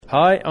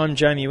Hi, I'm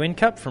Jamie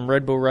Whincup from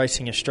Red Bull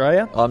Racing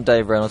Australia. I'm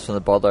Dave Reynolds from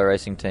the Bodlow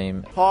Racing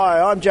Team.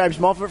 Hi, I'm James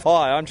Moffat.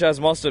 Hi, I'm Chaz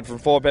Mostert from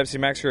Ford Pepsi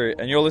Max Crew,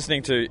 and you're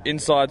listening to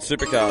Inside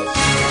Supercars.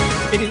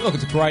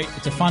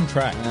 It's a fun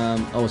track.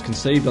 I was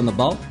conceived on the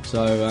Bolt,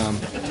 so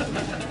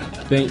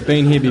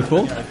been here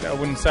before. I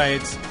wouldn't say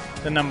it's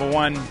the number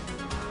one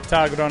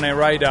target on our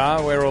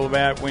radar. We're all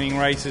about winning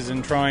races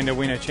and trying to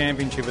win a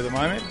championship at the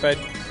moment, but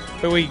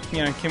we,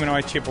 Kim and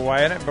I chip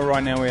away at it, but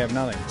right now we have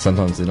nothing.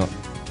 Sometimes they're not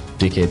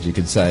dickheads, you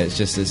could say.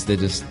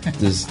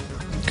 There's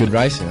good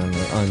racing, and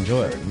I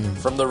enjoy it.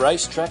 From the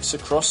racetracks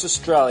across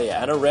Australia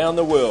and around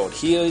the world,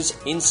 here's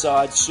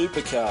Inside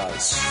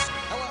Supercars.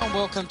 Hello and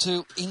welcome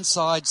to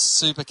Inside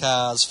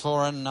Supercars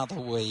for another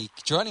week.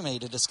 Joining me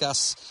to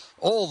discuss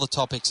all the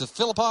topics of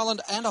Phillip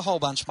Island and a whole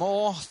bunch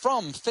more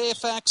from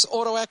Fairfax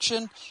Auto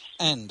Action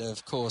and,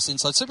 of course,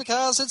 Inside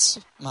Supercars, it's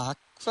Mark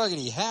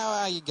Fogarty. How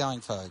are you going,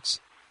 folks?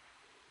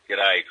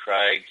 G'day,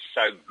 Craig.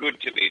 So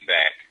good to be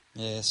back.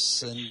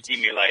 Yes, and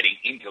stimulating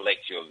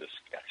intellectual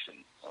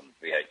discussion on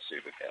V8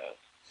 Supercars.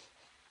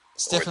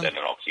 Stefan, or is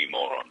that an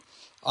oxymoron?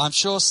 I'm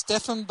sure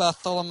Stefan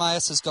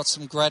Bartholomaeus has got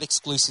some great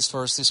exclusives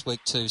for us this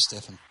week too,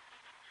 Stefan.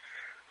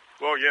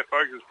 Well, yeah,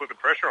 folks has put the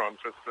pressure on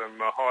for some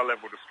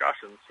high-level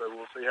discussions, so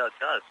we'll see how it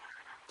goes.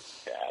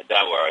 Yeah,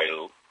 don't worry,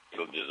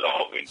 it'll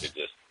dissolve into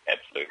just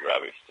absolute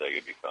rubbish, so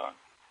you'll be fine.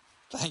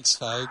 Thanks,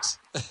 folks.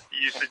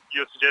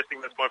 You're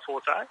suggesting that's my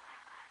forte?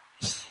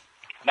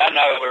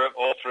 No, we're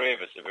all three of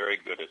us are very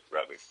good at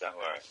rubbish, don't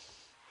worry.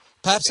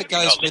 Perhaps it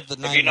goes with the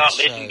name of the show. Have you not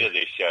listened to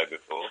this show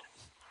before?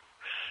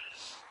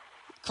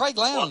 Craig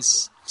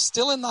Lowndes,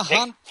 still in the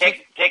hunt.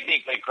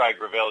 Technically, Craig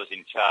Revell is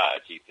in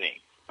charge, he thinks,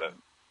 but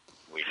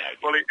we know.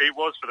 Well, he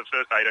was for the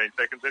first 18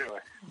 seconds anyway.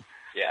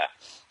 Yeah.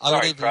 I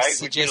would even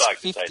suggest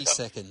 50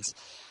 seconds.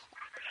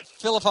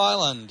 Phillip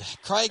Island,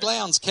 Craig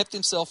Lowndes kept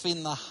himself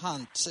in the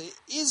hunt.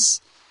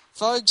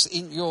 Folks,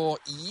 in your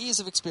years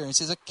of experience,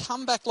 is a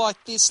comeback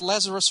like this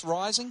Lazarus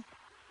rising?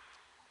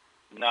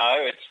 No,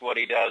 it's what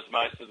he does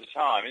most of the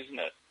time, isn't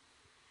it?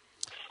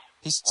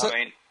 He's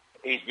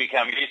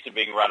become used to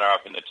being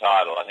runner-up in the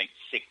title, I think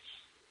 6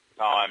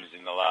 times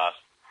in the last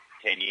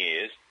 10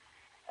 years,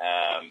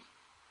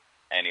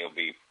 and he'll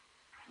be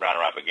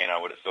runner-up again, I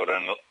would have thought,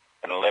 an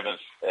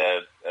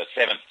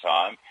 7th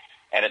time,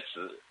 and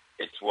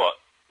it's what,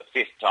 the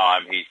 5th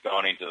time he's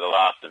gone into the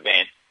last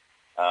event,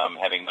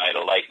 having made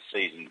a late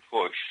season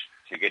push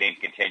to get in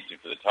contention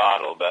for the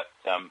title. But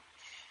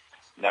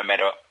no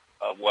matter,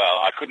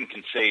 I couldn't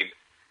conceive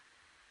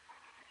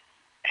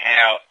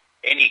how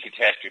any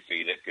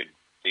catastrophe that could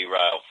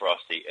derail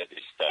Frosty at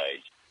this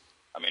stage.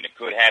 I mean, it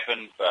could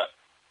happen, but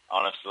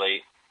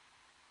honestly,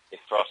 if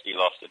Frosty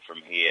lost it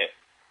from here,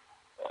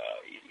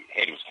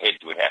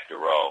 heads would have to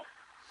roll.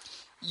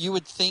 You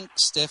would think,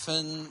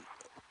 Stefan,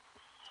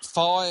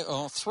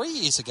 3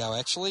 years ago,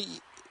 actually,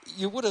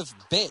 you would have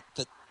bet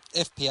that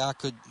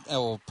FPR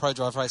or Pro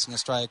Drive Racing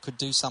Australia could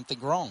do something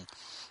wrong.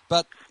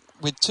 But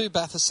with 2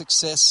 Bathurst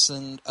success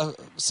and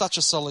such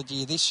a solid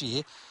year this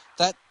year,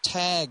 that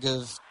tag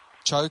of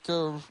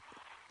choker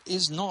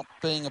is not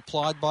being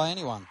applied by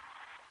anyone.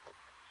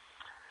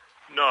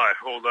 No,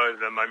 although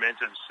the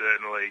momentum's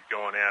certainly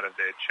gone out of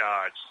their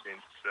charge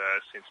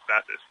since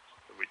Bathurst,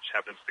 which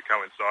happens to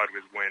coincide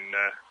with when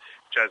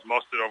Chaz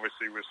Mostert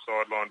obviously was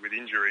sidelined with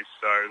injuries,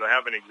 so they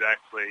haven't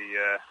exactly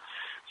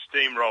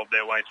steamrolled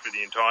their way through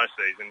the entire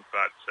season,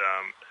 but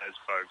as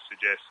folks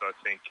suggest, I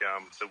think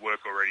the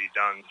work already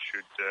done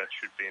should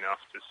be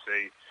enough to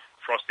see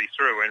Frosty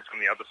through. And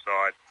from the other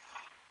side,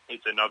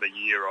 it's another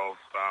year of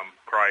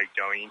Craig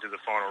going into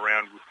the final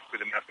round with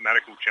a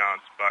mathematical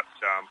chance, but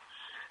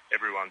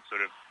everyone's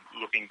sort of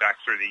looking back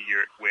through the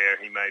year where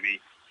he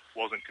maybe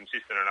wasn't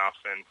consistent enough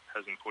and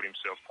hasn't put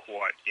himself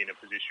quite in a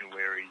position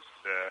where he's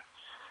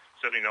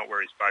certainly not where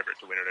he's favourite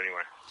to win it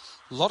anyway.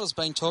 A lot has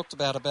been talked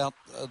about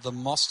the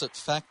Mostert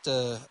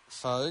factor,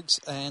 folks,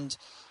 and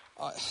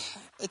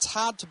it's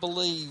hard to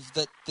believe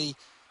that the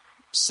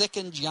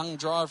second young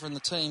driver in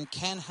the team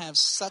can have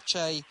such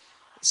a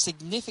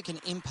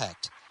significant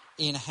impact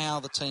in how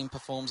the team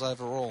performs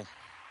overall.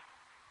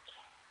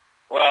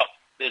 Well,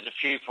 there's a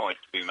few points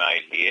to be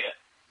made here,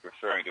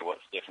 referring to what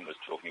Stefan was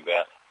talking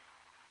about.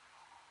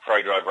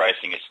 Pro Drive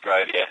Racing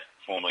Australia,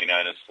 formerly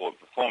known as Ford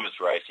Performance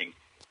Racing,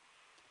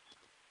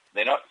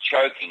 they're not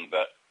choking,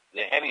 but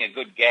they're having a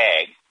good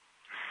gag.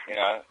 You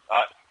know,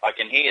 I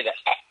can hear the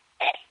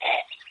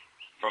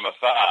from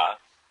afar.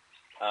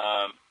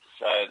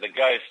 So the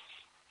ghosts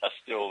are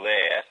still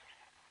there.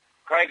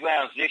 Craig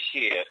Lowndes this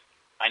year,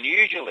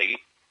 unusually,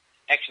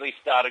 actually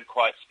started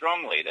quite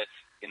strongly. That's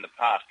in the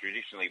past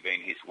traditionally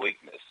been his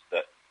weakness,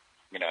 that,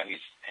 you know,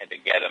 he's had to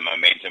gather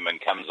momentum and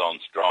comes on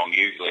strong,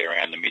 usually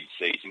around the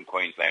mid-season.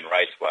 Queensland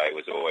Raceway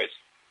was always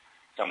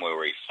somewhere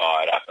where he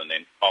fired up, and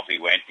then off he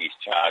went. He's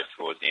charged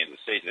towards the end of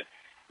the season.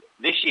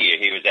 This year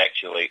he was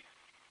actually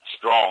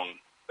strong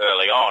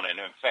early on, and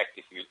in fact,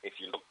 if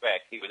you look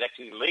back, he was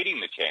actually leading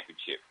the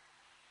championship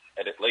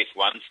at least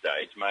one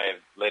stage, may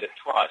have led it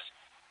twice.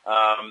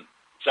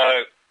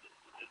 So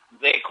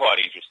they're quite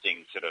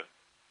interesting sort of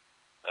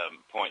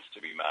points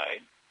to be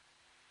made.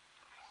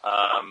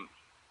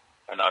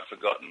 And I've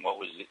forgotten what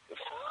was it.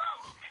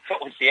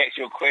 What was the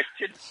actual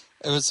question?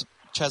 It was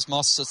Chaz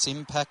Mostert's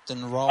impact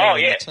and role Oh,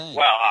 in yeah. the team.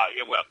 Well,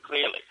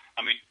 clearly.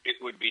 I mean, it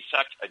would be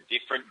such a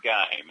different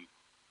game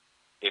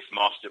if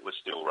Mostert was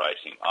still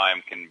racing. I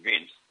am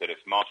convinced that if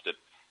Mostert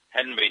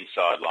hadn't been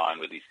sidelined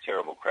with his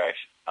terrible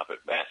crash up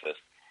at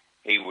Bathurst,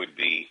 he would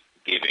be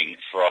giving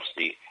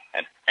Frosty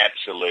an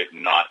absolute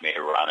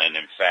nightmare run. And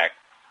in fact,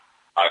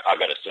 I've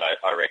got to say,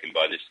 I reckon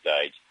by this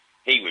stage,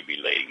 he would be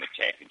leading the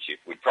championship.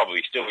 We'd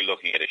probably still be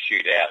looking at a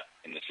shootout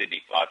in the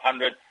Sydney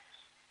 500,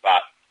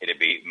 but it'd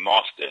be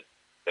Mostert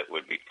that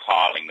would be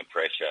piling the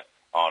pressure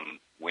on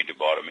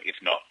Winterbottom, if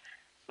not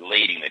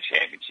leading the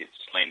championship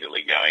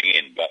slenderly going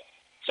in. But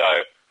so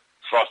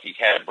Frosty's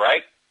had a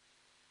break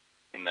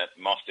in that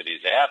Mostert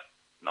is out,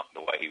 not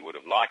the way he would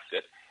have liked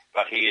it,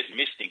 but he is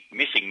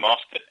missing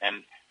Mostert,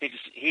 and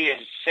he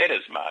has said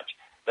as much,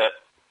 that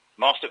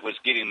Mostert was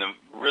giving them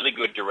really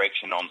good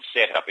direction on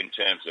setup in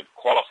terms of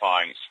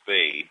qualifying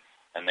speed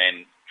and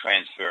then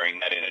transferring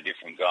that in a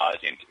different guise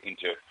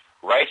into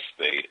race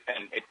speed.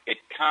 And it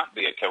can't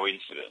be a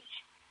coincidence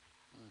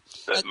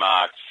that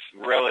Mark's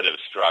relative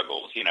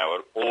struggles, at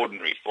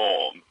ordinary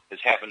form, has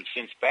happened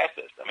since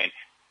Bathurst. I mean,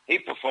 he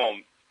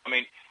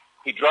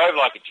drove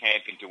like a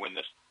champion to win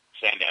the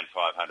Sandown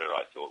 500,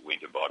 I thought,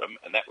 Winterbottom,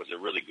 and that was a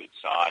really good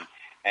sign.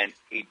 And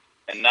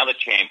another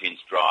champion's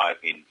drive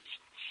in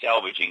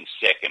salvaging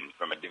second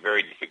from a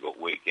very difficult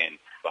weekend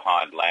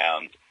behind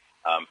Lowndes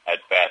at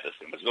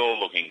Bathurst. It was all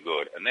looking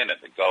good. And then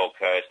at the Gold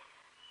Coast,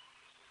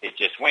 it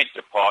just went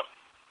to pot.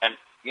 And,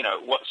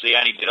 what's the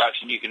only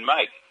deduction you can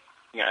make?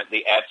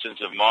 The absence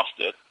of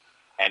Mostert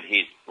and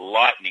his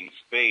lightning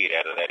speed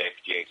out of that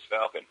FGX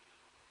Falcon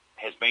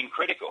has been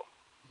critical.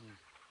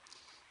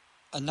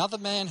 Another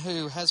man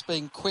who has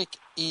been quick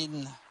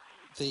in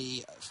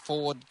the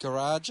Ford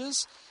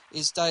garages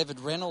is David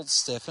Reynolds,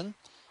 Stefan,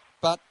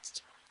 but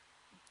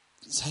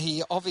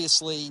he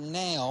obviously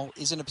now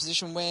is in a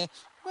position where,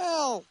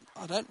 well,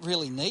 I don't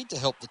really need to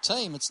help the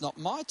team. It's not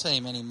my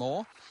team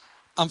anymore.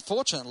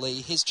 Unfortunately,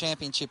 his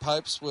championship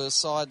hopes were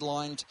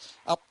sidelined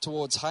up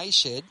towards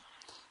Hayshed,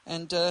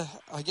 and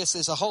I guess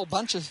there's a whole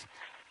bunch of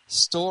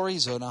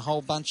stories and a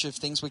whole bunch of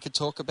things we could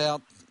talk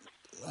about.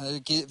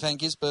 Van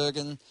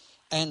Gisbergen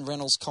and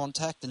Reynolds'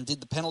 contact, and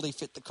did the penalty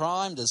fit the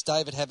crime? Does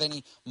David have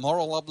any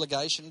moral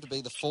obligation to be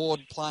the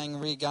Ford playing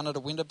rear gunner to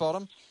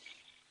Winterbottom?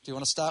 Do you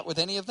want to start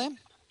with any of them?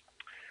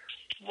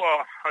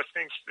 Well, I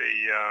think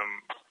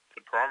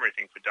the primary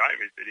thing for Dave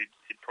is that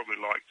he'd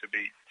probably like to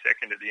be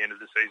second at the end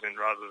of the season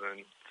rather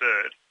than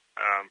third.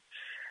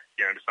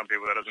 To some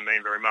people that doesn't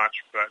mean very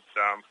much, but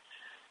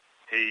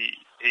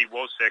he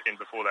was second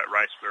before that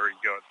race where he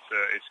got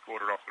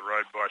escorted off the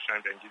road by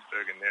Shane Van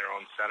Gisbergen there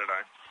on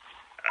Saturday.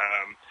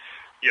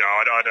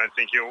 I don't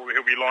think he'll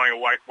be lying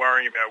awake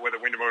worrying about whether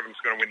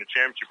Winterbottom's going to win the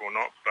championship or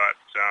not, but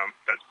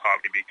that's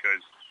partly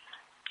because,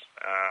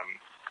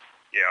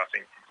 I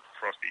think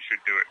Frosty should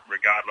do it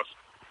regardless.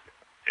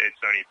 It's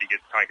only if he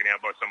gets taken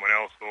out by someone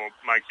else or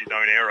makes his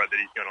own error that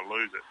he's going to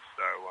lose it.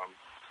 So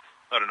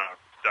I don't know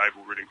if Dave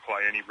will really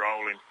play any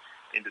role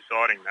in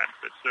deciding that,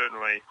 but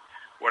certainly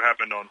what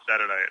happened on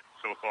Saturday at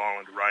Phillip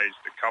Island raised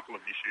a couple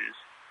of issues.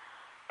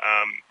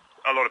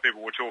 A lot of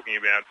people were talking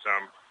about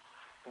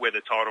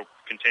whether title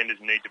contenders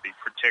need to be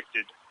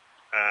protected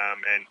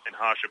and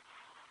harsher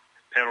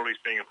penalties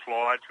being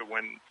applied for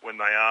when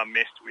they are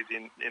messed with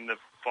in the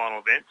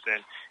final events.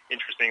 And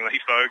interestingly,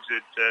 Fogues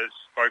had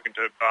spoken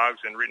to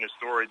Bargs and written a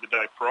story the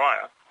day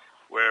prior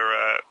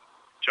where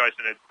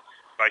Jason had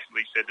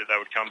basically said that they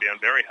would come down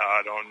very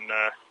hard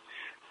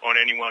on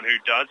anyone who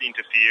does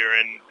interfere,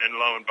 and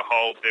lo and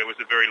behold, there was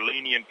a very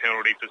lenient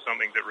penalty for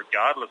something that,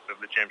 regardless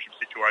of the championship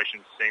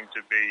situation, seemed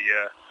to be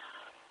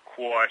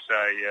quite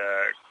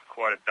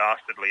a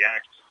dastardly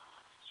act.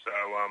 So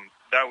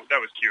that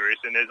was curious.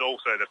 And there's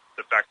also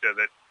the factor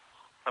that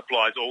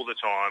applies all the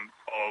time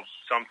of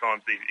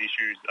sometimes these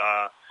issues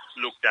are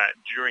looked at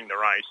during the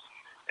race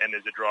and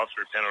there's a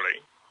drive-through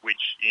penalty,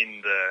 which in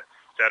the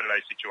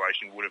Saturday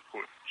situation would have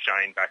put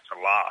Shane back to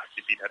last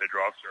if he'd had a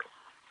drive-through.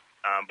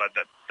 But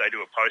that they do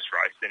a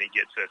post-race, then he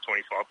gets a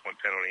 25-point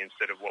penalty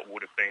instead of what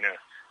would have been a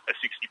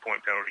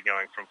 60-point penalty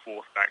going from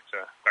fourth back to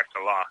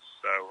last.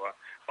 So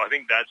I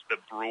think that's the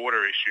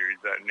broader issue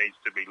that needs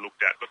to be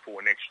looked at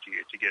before next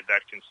year to get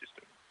that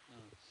consistent.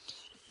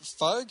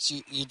 Fogues,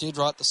 you did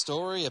write the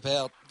story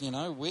about,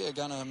 we're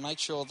going to make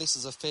sure this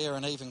is a fair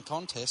and even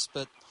contest,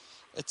 but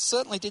it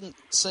certainly didn't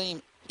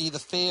seem either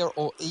fair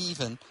or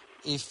even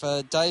if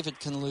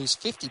David can lose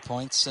 50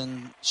 points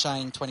and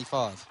Shane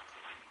 25.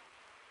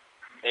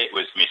 It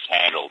was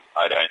mishandled.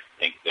 I don't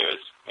think there was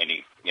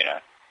any,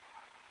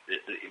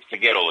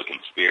 forget all the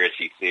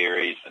conspiracy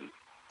theories and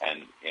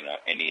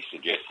any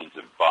suggestions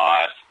of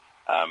bias.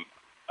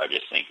 I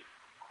just think,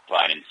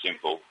 plain and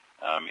simple,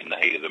 in the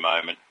heat of the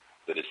moment,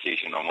 the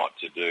decision on what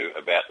to do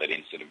about that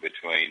incident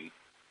between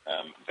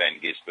Van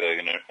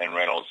Gisbergen and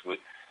Reynolds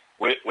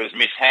was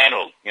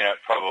mishandled.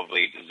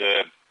 Probably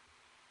deserved,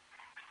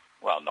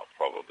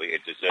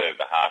 it deserved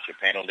a harsher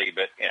penalty,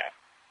 but,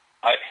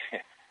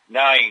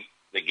 knowing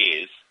the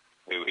Giz,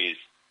 who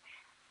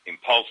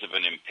impulsive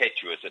and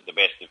impetuous at the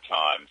best of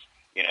times.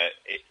 You know,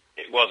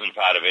 it wasn't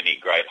part of any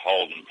great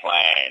Holden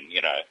plan,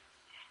 you know,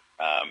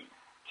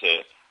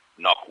 to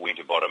knock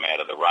Winterbottom out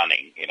of the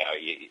running. You know,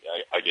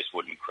 I just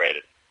wouldn't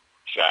credit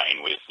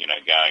Shane with, you know,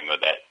 going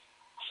with that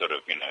sort of,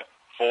 you know,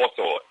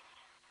 forethought.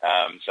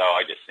 So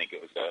I just think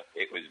it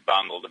was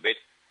bungled a bit.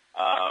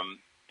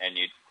 And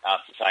you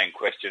asked the same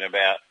question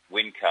about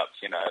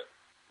Whincups, you know,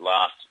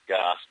 last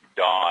gasp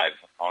dive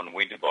on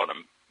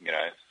Winterbottom, you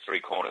know, 3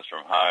 corners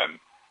from home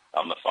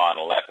on the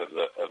final lap of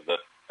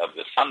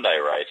the Sunday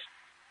race.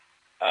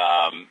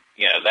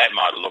 You know, that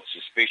might have looked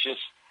suspicious,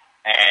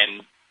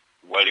 and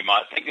well, you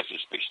might think it's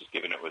suspicious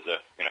given it was a,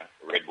 you know,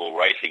 Red Bull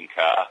racing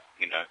car,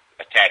 you know,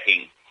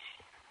 attacking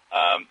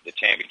the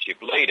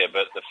championship leader.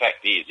 But the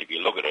fact is, if you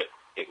look at it,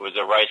 it was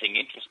a racing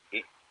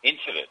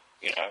incident.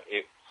 You know,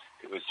 it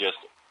was just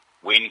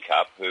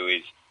Whincup, who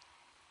is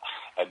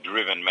a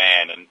driven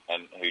man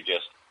and who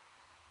just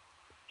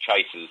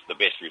chases the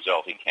best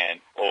result he can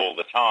all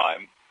the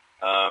time,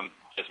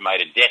 just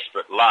made a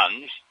desperate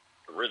lunge,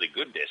 a really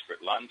good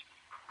desperate lunge,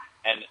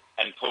 and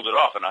pulled it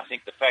off. And I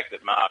think the fact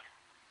that Mark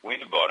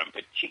Winterbottom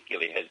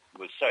particularly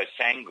was so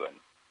sanguine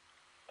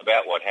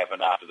about what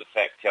happened after the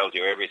fact tells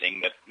you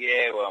everything that,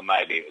 yeah, well,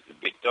 maybe it was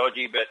a bit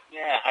dodgy, but,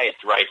 yeah, hey,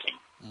 it's racing.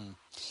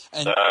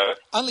 And so,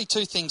 only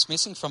 2 things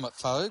missing from it,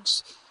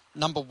 folks.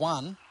 Number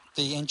 1,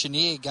 the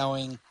engineer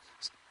going,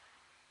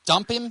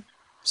 dump him,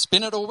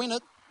 spin it or win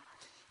it.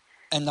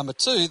 And number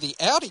 2, the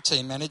Audi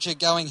team manager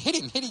going, hit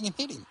him.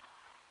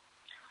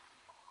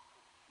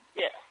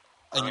 Yeah.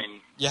 And I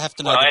mean, you have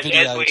to know the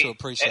video to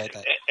appreciate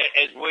that.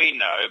 As we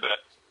know, but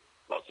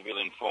lots of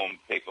ill-informed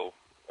people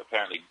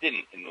apparently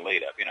didn't in the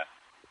lead-up, you know,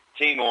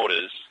 team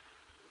orders,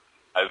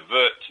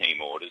 overt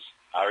team orders,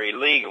 are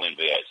illegal in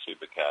V8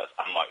 supercars,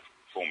 unlike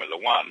Formula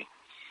One.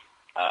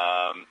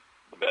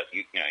 But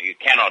you know, you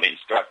cannot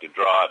instruct a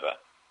driver,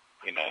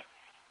 you know,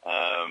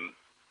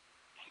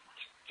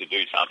 to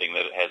do something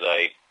that has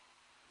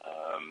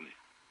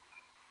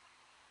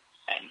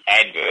an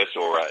adverse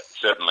or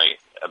certainly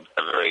a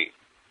very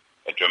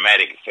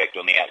dramatic effect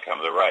on the outcome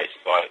of the race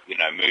by, you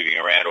know, moving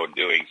around or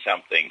doing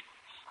something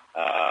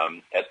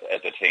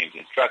at the team's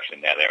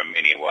instruction. Now, there are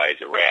many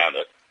ways around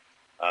it,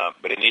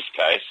 but in this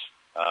case,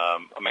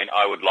 I mean,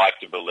 I would like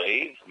to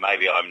believe,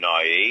 maybe I'm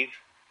naive,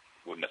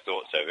 wouldn't have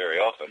thought so very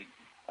often,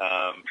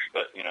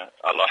 but, you know,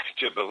 I like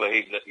to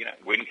believe that, you know,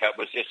 Whincup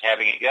was just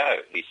having a go.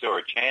 He saw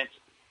a chance,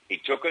 he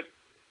took it.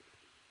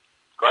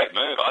 Great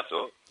move, I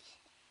thought.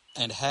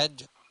 And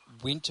had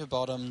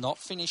Winterbottom not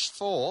finished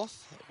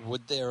 4th,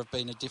 would there have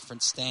been a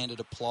different standard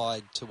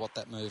applied to what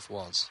that move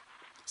was?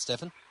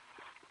 Stefan?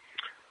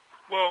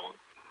 Well,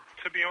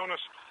 to be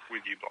honest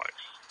with you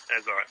blokes,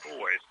 as I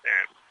always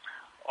am,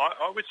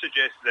 I would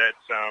suggest that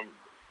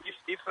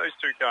if those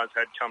 2 cars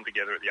had come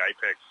together at the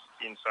apex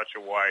in such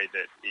a way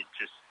that it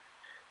just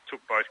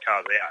took both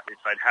cars out, if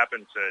they'd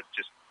happened to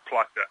just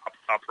pluck the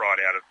upright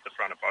out of the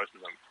front of both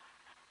of them,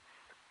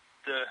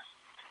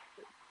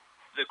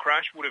 the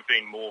crash would have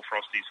been more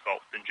Frosty's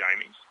fault than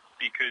Jamie's,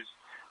 because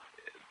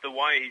the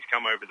way he's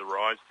come over the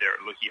rise there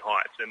at Lookie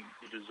Heights and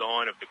the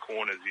design of the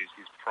corners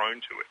is prone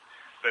to it.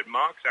 But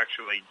Mark's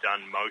actually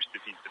done most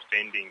of his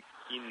defending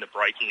in the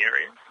braking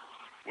area,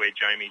 where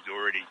Jamie's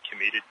already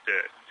committed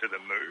to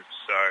the move.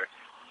 So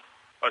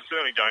I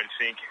certainly don't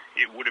think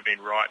it would have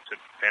been right to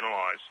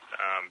penalise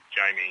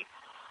Jamie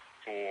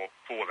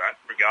for that,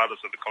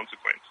 regardless of the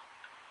consequence,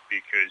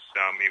 because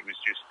it was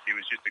just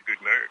a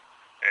good move.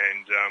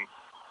 And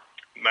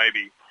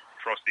maybe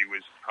Frosty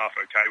was half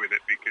okay with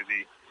it because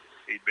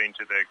he'd been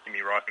to the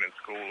Kimi Räikkönen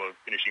school of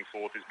finishing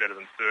 4th is better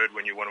than 3rd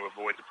when you want to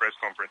avoid the press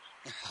conference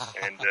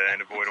and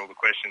avoid all the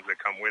questions that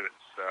come with it.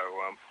 So,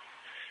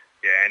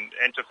 yeah,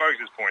 and to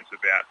Fogues' points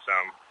about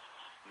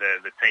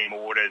the team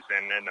orders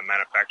and the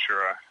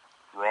manufacturer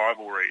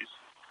rivalries,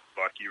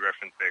 like you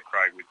referenced there,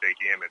 Craig, with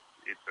DTM,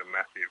 it's a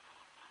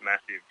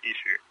massive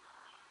issue.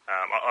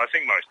 I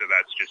think most of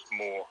that's just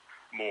more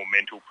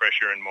mental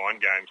pressure and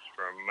mind games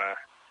from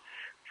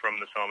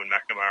the Simon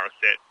McNamara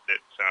set that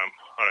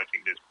I don't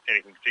think there's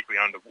anything particularly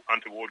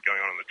untoward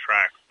going on the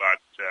track, but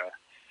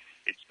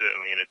it's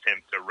certainly an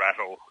attempt to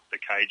rattle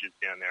the cages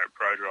down there at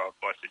ProDrive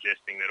by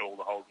suggesting that all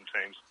the Holden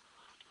teams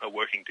are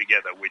working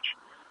together, which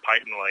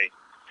patently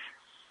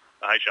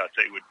the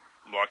HRT would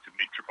like to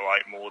be Triple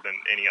Eight more than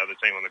any other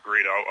team on the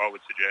grid, I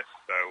would suggest.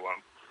 So,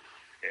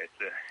 yeah,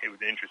 it was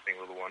an interesting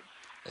little one.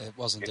 It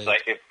was indeed.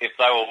 If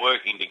they were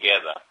working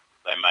together,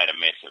 they made a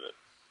mess of it.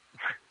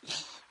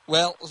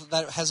 Well,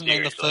 that hasn't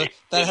been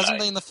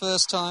the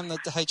first time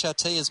that the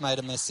HRT has made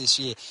a mess this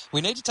year.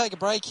 We need to take a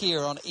break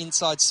here on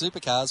Inside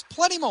Supercars.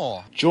 Plenty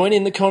more. Join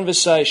in the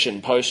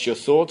conversation. Post your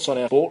thoughts on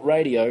our Sport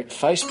Radio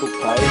Facebook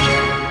page.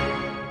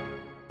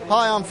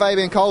 Hi, I'm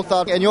Fabian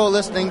Coulthard, and you're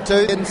listening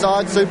to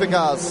Inside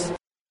Supercars.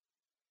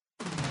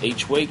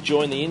 Each week,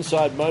 join the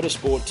Inside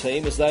Motorsport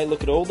team as they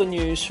look at all the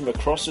news from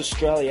across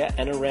Australia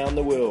and around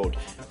the world.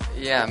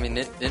 Yeah, I mean,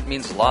 it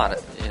means a lot.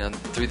 You know,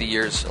 through the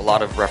years, a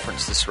lot of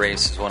reference this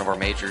race as one of our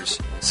majors.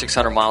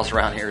 600 miles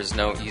around here is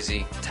no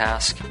easy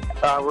task. We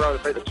were able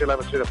to beat the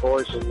 211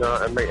 boys and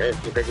meet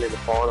Anthony Begley in the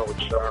final,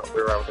 which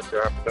we were able to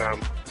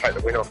take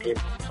the win off him.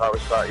 So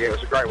it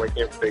was a great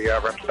weekend for the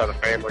Rapstada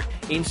family.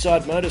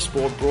 Inside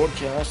Motorsport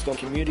broadcast on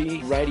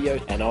community radio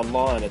and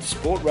online at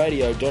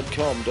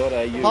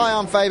sportradio.com.au. Hi,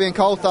 I'm Fabian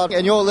Coulthard,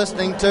 and you're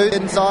listening to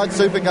Inside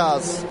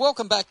Supercars.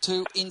 Welcome back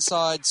to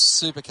Inside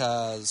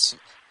Supercars.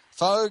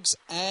 Fogues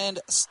and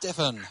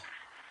Stefan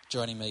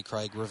joining me,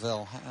 Craig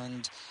Revell.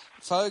 And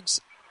Fogues,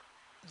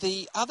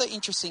 the other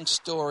interesting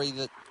story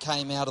that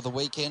came out of the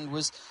weekend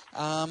was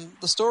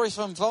the story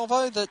from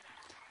Volvo that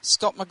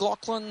Scott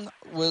McLaughlin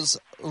was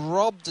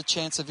robbed a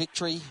chance of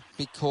victory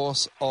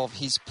because of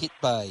his pit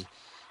bay.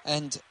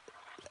 And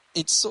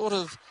it sort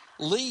of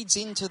leads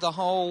into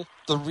the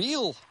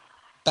real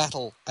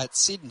battle at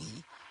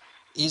Sydney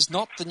is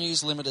not the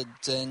News Limited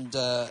and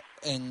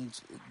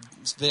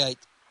V8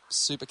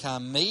 Supercar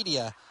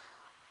Media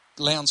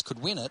Lowndes could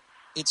win it.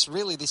 It's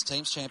really this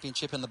team's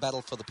championship and the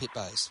battle for the pit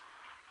bays.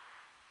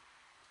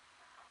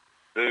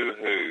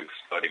 Boo-hoo,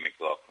 Scotty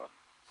McLaughlin.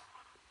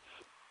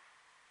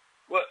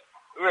 Well,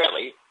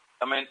 really,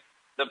 I mean,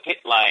 the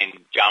pit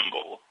lane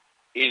jumble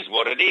is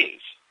what it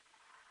is.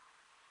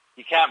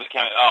 You can't be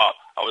coming, I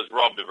was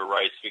robbed of a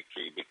race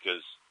victory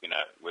because,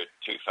 we're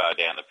too far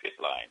down the pit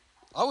lane.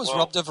 I was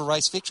robbed of a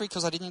race victory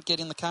because I didn't get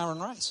in the car and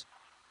race.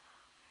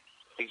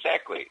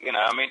 Exactly.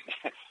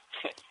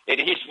 It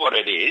is what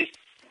it is.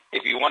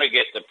 If you want to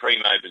get the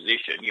primo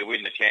position, you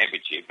win the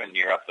championship and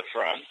you're up the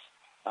front.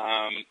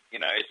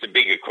 It's a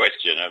bigger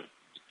question of,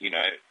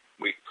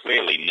 we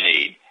clearly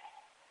need,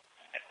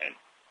 and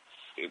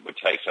it would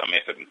take some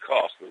effort and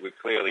cost, but we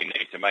clearly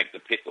need to make the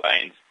pit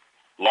lanes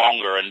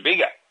longer and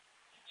bigger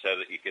so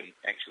that you can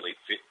actually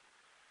fit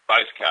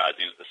both cars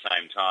in at the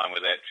same time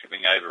without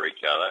tripping over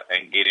each other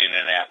and get in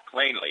and out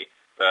cleanly.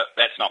 But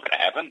that's not going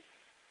to happen.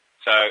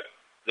 So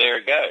there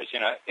it goes.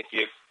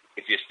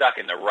 If you're stuck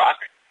in the ruck,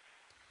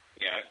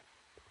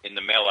 in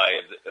the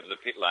melee of the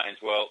pit lanes,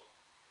 well,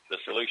 the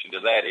solution to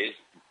that is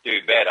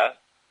do better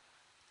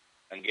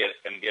and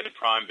get a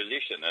prime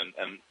position.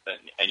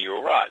 And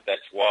you're right.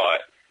 That's why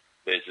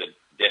there's a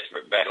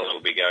desperate battle that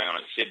will be going on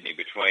in Sydney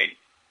between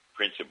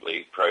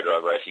principally Pro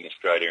Drive Racing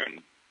Australia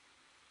and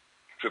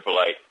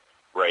Triple Eight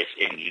Race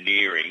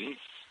Engineering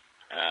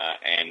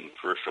and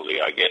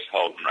peripherally, I guess,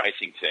 Holden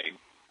Racing Team.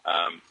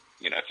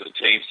 For the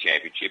team's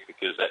championship,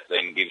 because that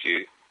then gives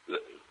you the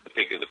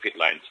pick of the pit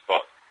lane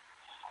spot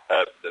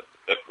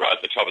right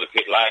at the top of the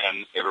pit lane,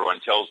 and everyone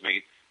tells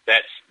me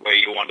that's where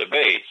you want to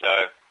be.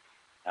 So,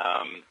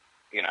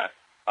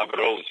 I've got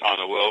all the time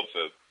in the world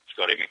for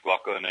Scotty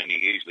McLaughlin, and he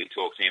usually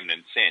talks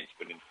imminent sense,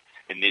 but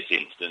in this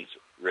instance,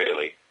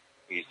 really,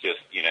 he's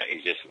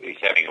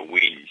having a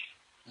whinge.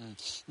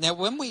 Now,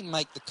 when we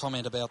make the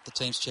comment about the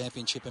team's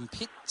championship and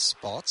pit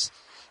spots,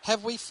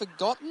 have we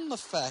forgotten the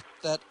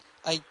fact that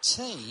a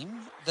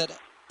team that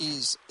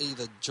is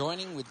either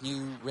joining with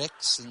new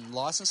recs and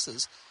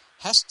licenses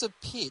has to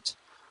pit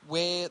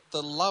where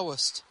the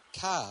lowest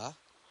car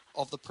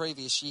of the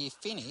previous year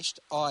finished,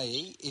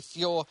 i.e. if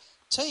your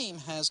team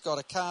has got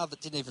a car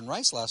that didn't even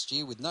race last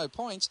year with no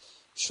points,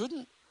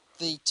 shouldn't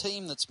the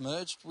team that's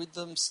merged with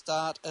them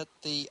start at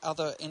the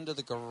other end of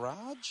the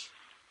garage?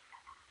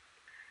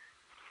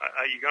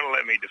 Are you going to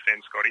let me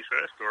defend Scotty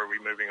first, or are we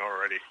moving on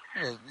already?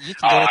 Well, you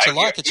can do what you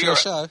like. It's your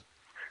show.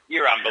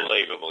 You're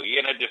unbelievable.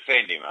 You're going to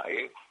defend him, are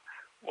you?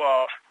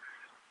 Well,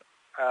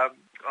 I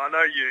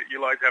know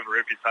you like to have a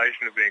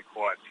reputation of being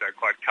quite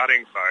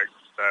cutting, folks.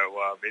 So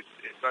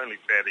it's only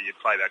fair that you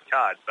play that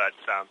card. But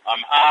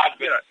I'm hard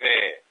but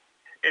fair.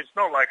 It's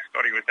not like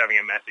Scotty was having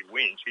a massive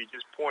whinge. He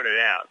just pointed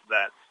out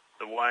that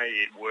the way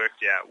it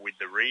worked out with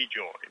the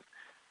rejoin,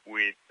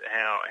 with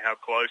how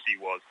close he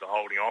was to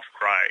holding off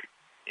Craig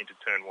into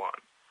turn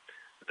one,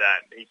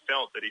 that he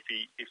felt that if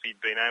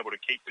he'd been able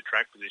to keep the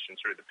track position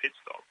through the pit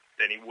stop,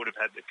 then he would have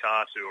had the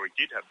car to, or he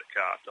did have the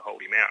car to hold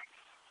him out.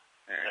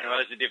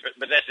 Well, that's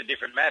a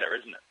different matter,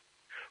 isn't it?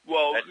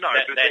 Well, that's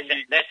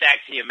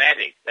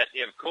axiomatic.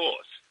 Of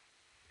course.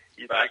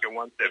 You take it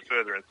one step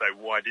further and say,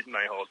 why didn't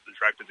they hold the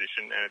track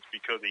position? And it's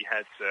because he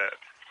had to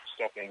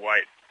stop and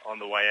wait on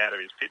the way out of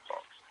his pit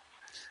box.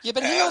 Yeah,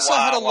 but he also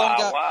had a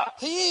longer.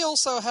 He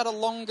also had a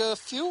longer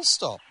fuel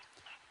stop.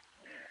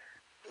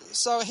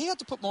 So he had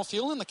to put more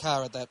fuel in the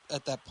car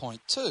at that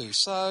point too.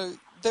 So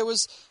there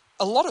was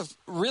a lot of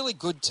really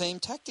good team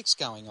tactics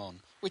going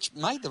on, which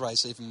made the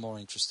race even more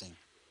interesting.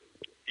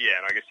 Yeah,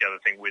 and I guess the other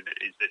thing with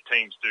it is that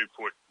teams do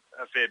put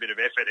a fair bit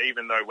of effort,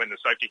 even though when the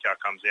safety car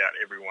comes out,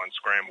 everyone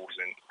scrambles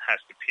and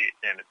has to pit,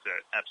 and it's an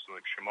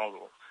absolute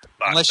schmozzle.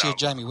 Unless you're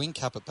Jamie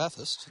Whincup at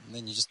Bathurst, and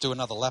then you just do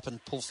another lap and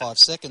pull 5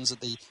 seconds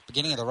at the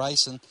beginning of the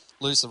race and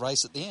lose the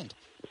race at the end.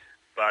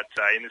 But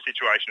in the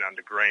situation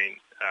under Green,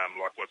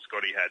 like what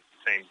Scotty had,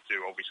 teams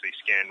do obviously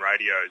scan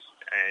radios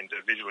and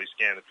visually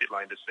scan the pit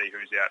lane to see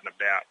who's out and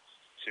about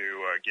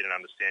to get an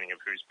understanding of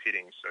who's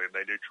pitting. So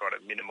they do try to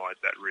minimise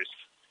that risk.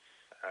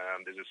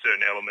 There's a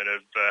certain element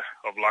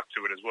of luck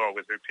to it as well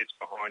with who pits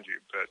behind you,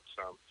 but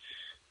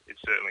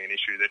it's certainly an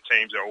issue that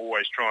teams are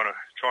always trying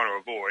to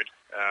avoid.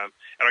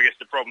 And I guess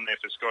the problem there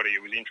for Scotty,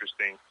 it was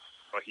interesting.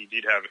 Like he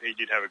did have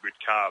a good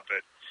car,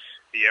 but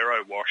the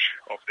aero wash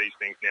off these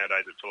things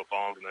nowadays at Phillip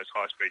Island in those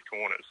high-speed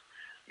corners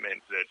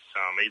meant that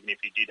even if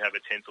he did have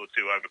a tenth or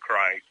two over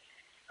Craig,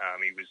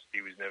 he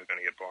was never going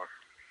to get by.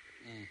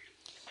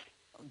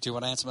 Do you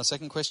want to answer my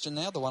second question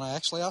now, the one I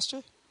actually asked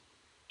you?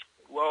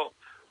 Well,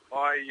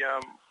 I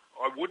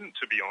wouldn't,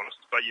 to be honest,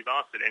 but you've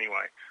asked it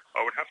anyway.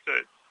 I would have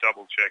to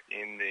double-check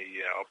in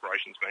the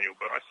operations manual,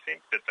 but I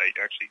think that they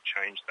actually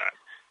changed that,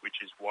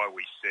 which is why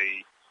we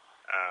see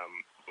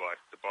like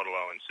the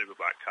Bottle-O and Super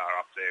Black car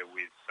up there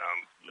with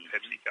the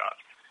Pepsi car,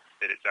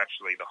 that it's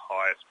actually the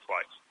highest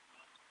placed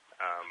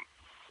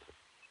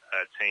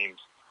teams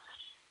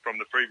from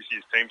the previous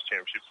year's teams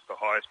championships, the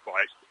highest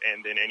placed,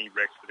 and then any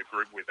wrecks that are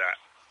grouped with that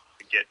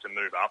to get to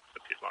move up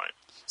the pit lane.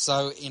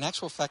 So, in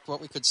actual fact,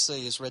 what we could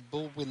see is Red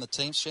Bull win the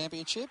teams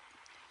championship,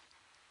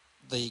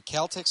 the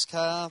Caltex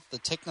car, the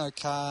Techno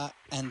car,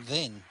 and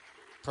then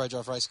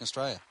ProDrive Racing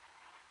Australia.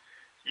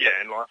 Yeah,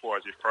 and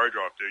likewise, if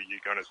ProDrive do, you're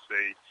going to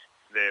see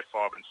their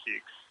 5 and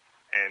 6,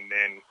 and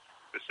then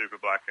the Super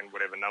Black and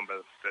whatever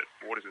number that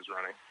Waters is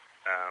running,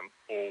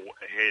 all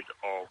ahead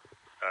of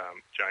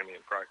Jamie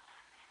and Craig,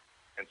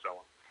 and so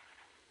on.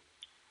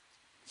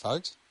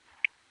 Folks?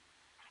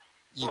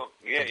 You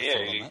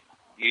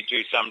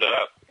two summed it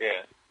up,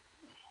 yeah.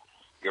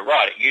 You're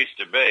right, it used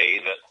to be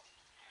that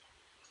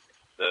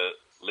the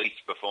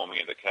least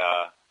performing of the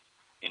car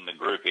in the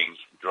groupings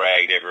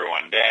dragged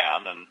everyone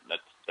down, and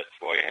that's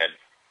why you had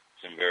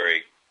some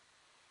very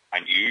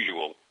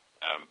unusual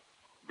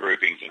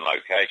groupings and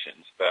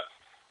locations. But,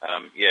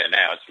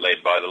 now it's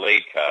led by the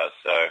lead cars,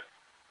 so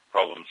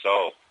problem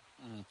solved.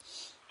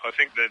 I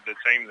think that the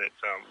team that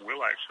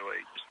will actually,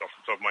 just off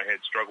the top of my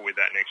head, struggle with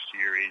that next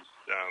year is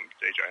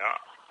DJR,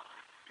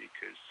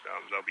 because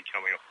they'll be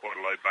coming off quite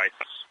a low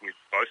basis with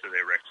both of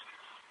their wrecks.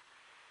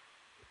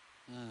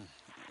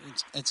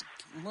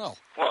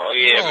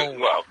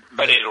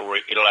 But it'll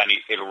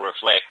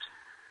reflect,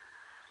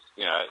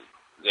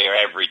 their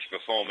average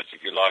performance,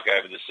 if you like,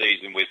 over the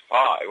season with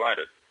Pi, won't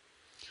it?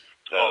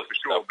 So for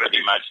sure.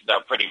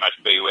 They'll pretty much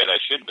be where they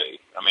should be.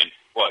 I mean,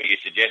 what are you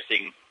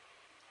suggesting?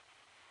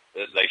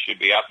 That they should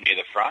be up near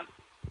the front?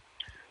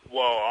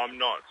 Well, I'm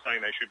not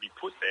saying they should be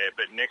put there,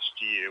 but next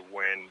year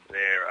when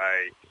they're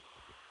a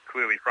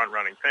clearly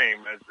front-running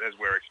team, as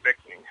we're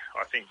expecting,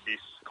 I think this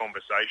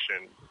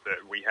conversation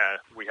that we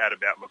had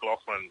about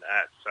McLaughlin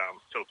at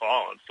Phillip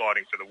Island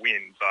fighting for the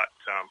win, but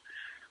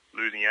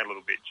losing out a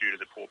little bit due to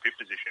the poor pit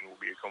position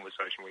will be a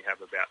conversation we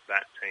have about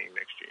that team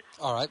next year.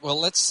 All right, well,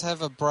 let's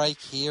have a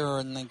break here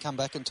and then come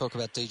back and talk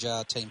about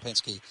DJR Team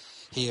Penske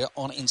here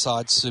on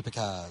Inside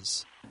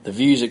Supercars. The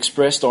views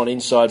expressed on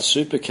Inside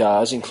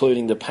Supercars,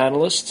 including the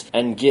panellists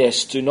and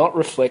guests, do not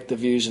reflect the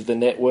views of the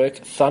network,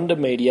 Thunder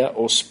Media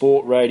or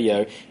Sport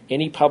Radio.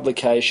 Any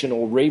publication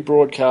or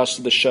rebroadcast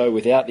of the show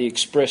without the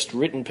expressed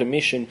written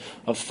permission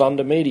of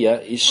Thunder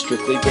Media is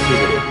strictly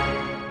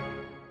prohibited.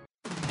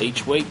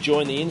 Each week,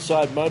 join the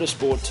Inside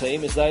Motorsport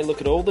team as they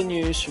look at all the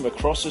news from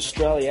across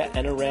Australia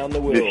and around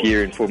the world. This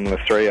year in Formula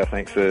 3, I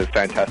think it's a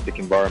fantastic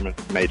environment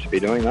for me to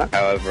be doing that.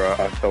 However,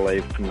 I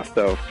believe for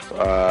myself,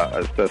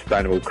 a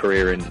sustainable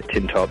career in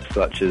tin tops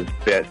such as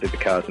V8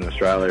 Supercars in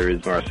Australia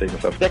is where I see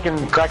myself.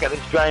 Second crack at the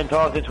Australian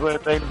title since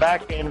we've been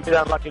back, and a bit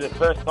unlucky the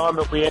first time,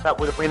 but we ended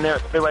up with a win there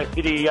at Speedway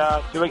City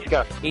 2 weeks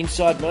ago.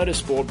 Inside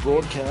Motorsport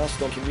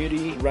broadcast on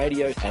community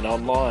radio and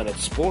online at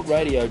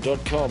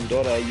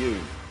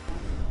sportradio.com.au.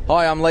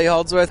 Hi, I'm Lee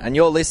Holdsworth, and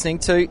you're listening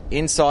to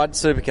Inside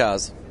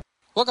Supercars.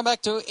 Welcome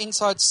back to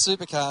Inside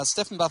Supercars.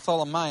 Stefan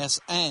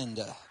Bartholomaeus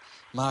and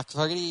Mark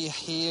Fogarty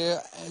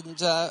here. And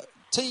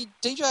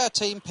DJR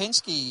Team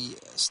Penske,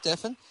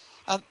 Stefan,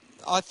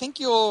 I think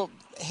you're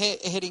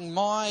heading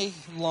my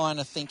line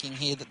of thinking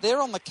here that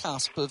they're on the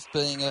cusp of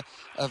being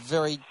a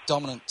very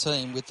dominant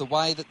team with the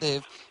way that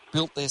they've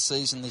built their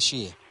season this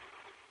year.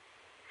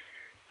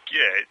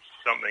 Yeah, it's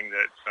something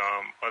that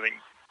I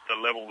think the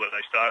level that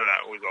they started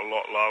at was a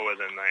lot lower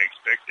than they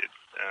expected.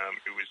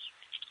 It was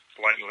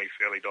blatantly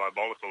fairly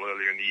diabolical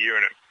earlier in the year,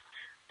 and it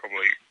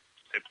probably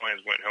their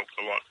plans weren't helped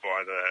a lot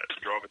by the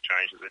driver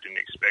changes they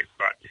didn't expect.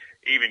 But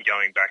even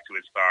going back to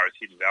as far as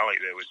Hidden Valley,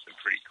 there was some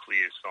pretty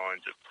clear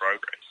signs of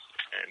progress,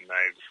 and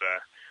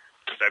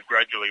they've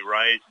gradually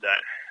raised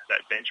that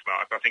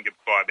benchmark. I think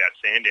by about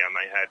Sandown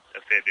they had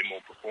a fair bit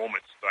more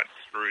performance, but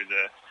through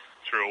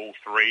all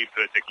three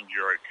Pertec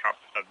Enduro Cup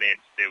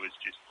events, there was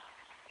just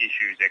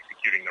issues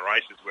executing the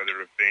races, whether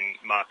it have been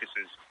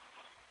Marcus's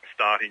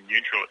start in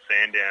neutral at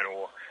Sandown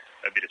or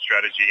a bit of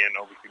strategy and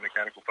obviously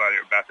mechanical failure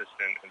at Bathurst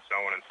and so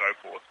on and so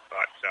forth.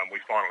 But we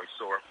finally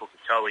saw it put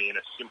the Coe in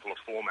a simpler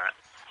format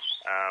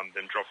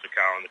than drop the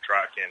car on the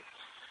track and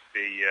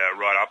be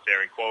right up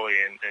there in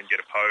quality and get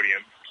a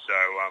podium. So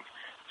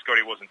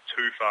Scotty wasn't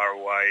too far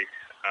away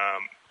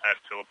at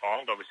Phillip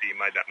Island. Obviously he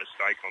made that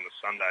mistake on the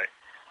Sunday,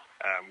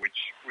 which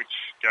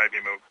gave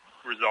him a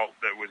result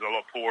that was a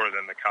lot poorer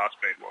than the car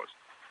speed was.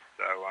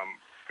 So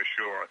for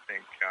sure. I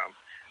think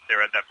they're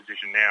at that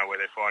position now where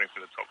they're fighting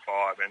for the top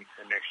 5, and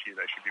next year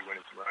they should be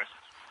winning some races.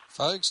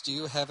 Folks, do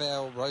you have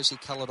our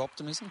rosy-coloured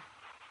optimism?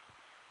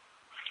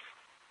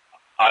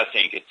 I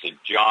think it's a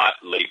giant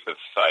leap of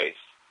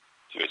faith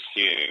to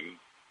assume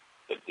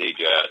that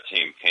DJR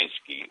Team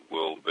Penske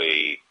will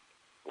be,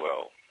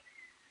 well,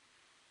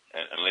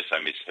 unless I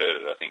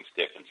misheard it, I think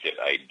Stefan said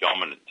a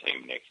dominant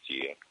team next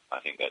year. I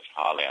think that's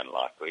highly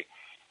unlikely.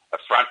 A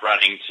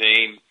front-running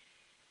team,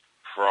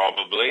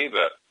 probably,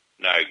 but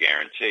no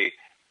guarantee.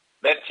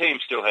 That team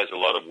still has a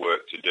lot of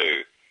work to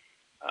do.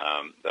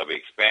 They'll be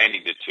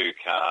expanding to 2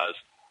 cars.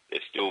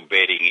 They're still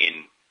betting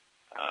in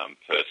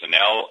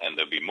personnel, and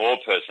there'll be more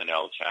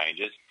personnel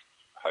changes,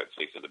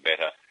 hopefully for the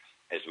better,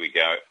 as we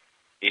go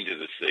into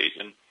the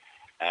season.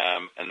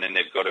 And then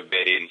they've got to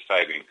bet in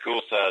Fabian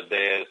Coulthard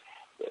there.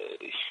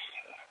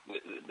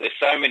 There's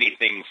so many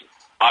things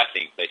I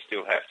think they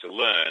still have to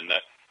learn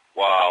that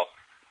while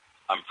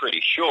I'm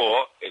pretty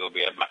sure it'll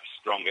be a much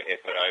stronger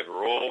effort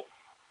overall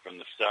from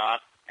the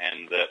start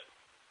and that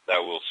they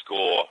will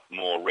score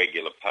more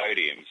regular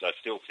podiums, I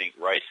still think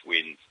race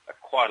wins are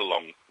quite a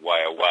long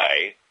way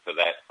away for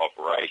that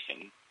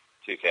operation.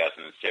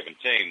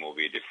 2017 will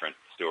be a different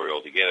story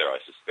altogether, I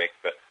suspect.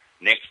 But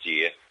next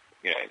year,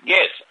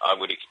 yes, I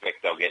would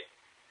expect they'll get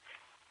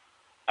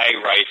a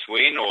race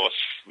win or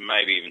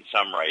maybe even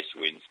some race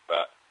wins,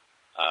 but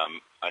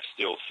I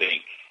still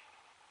think,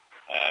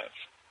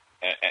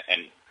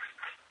 and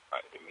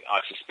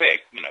I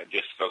suspect,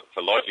 just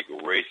for logical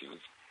reasons,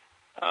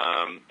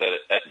 that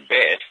at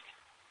best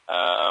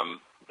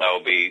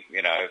they'll be,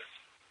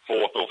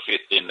 4th or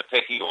 5th in the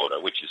pecking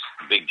order, which is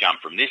a big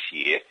jump from this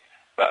year.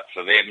 But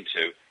for them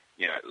to,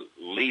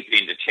 leap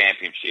into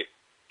championship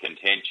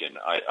contention,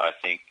 I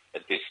think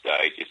at this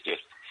stage is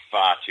just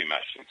far too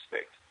much to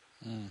expect.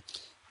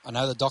 I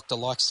know the doctor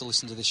likes to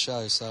listen to this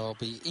show, so I'll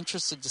be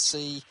interested to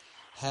see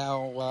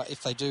how,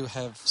 if they do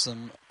have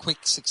some quick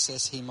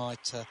success, he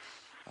might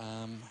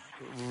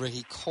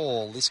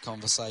recall this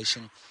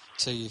conversation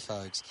to you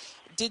folks.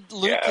 Did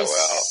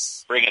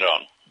Lucas... bring it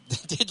on.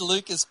 Did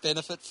Lucas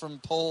benefit from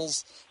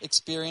Paul's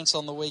experience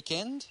on the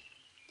weekend?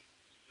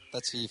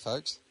 That's for you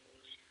folks.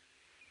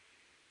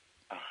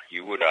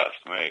 You would ask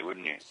me,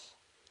 wouldn't you?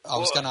 I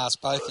was going to ask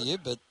both of you,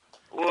 but...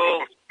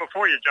 Well,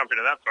 before you jump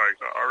into that,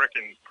 folks, I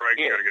reckon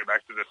Craig's got to go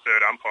back to the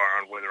third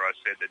umpire on whether I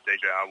said that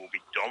DJR will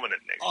be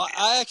dominant next year.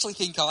 I actually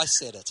think I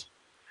said it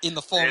in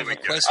the form of a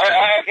question.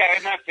 Okay,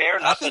 no, fair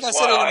enough. I think I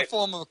said it in the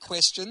form of a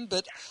question,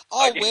 but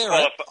I'll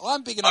wear it.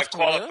 I'm big enough to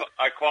wear it.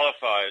 I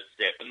qualify it,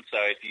 Stefan, so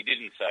if you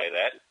didn't say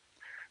that...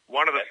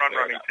 One of the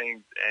front-running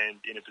teams and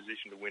in a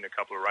position to win a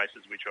couple of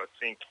races, which I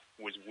think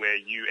was where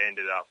you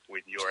ended up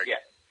with your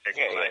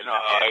explanation. No,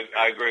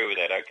 I agree with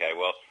that. Okay,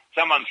 well,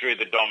 someone threw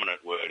the dominant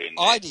word in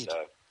there. I did.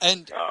 So.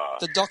 And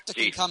the doctor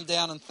can come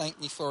down and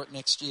thank me for it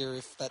next year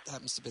if that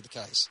happens to be the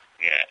case.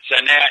 Yeah, so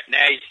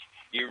now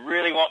you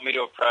really want me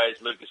to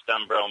appraise Lucas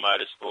Dumbrell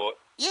Motorsport?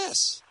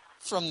 Yes.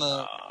 From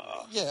the...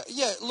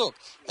 Yeah, look,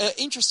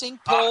 interesting.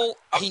 Paul,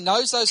 he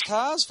knows those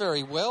cars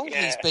very well.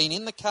 Yeah. He's been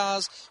in the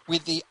cars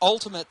with the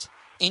ultimate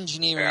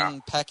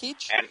engineering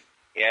package. And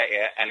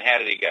how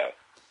did he go?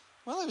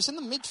 Well, he was in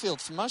the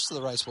midfield for most of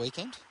the race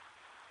weekend.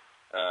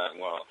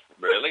 Well,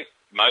 really?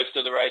 Most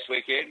of the race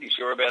weekend? You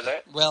sure about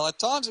that? Well, at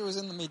times he was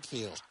in the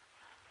midfield.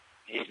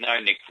 He was no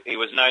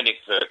Nick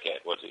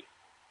Furcat, was he?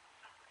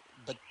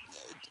 But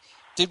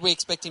did we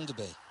expect him to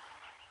be?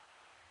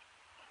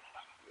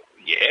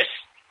 Yes.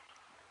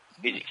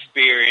 He's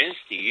experienced.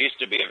 He used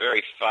to be a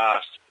very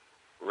fast,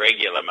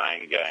 regular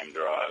main game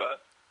driver.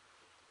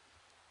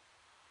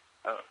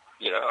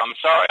 I'm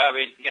sorry. I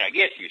mean,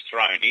 yes, he was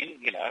thrown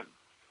in,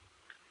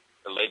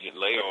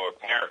 allegedly or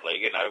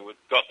apparently,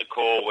 got the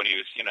call when he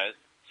was,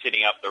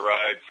 sitting up the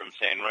road from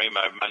San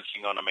Remo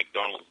munching on a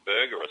McDonald's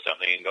burger or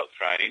something and got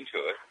thrown into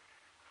it.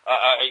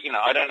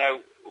 I don't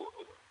know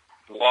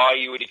why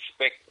you would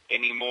expect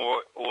any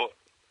more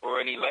or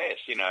any less.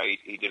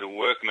 He did a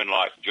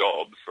workmanlike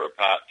job for a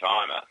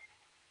part-timer.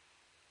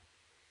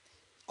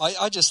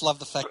 I just love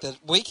the fact that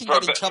we can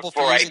get in trouble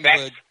for using the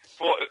word...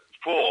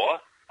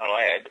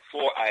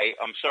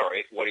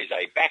 what is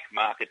a back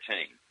marker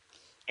team.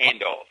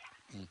 End of.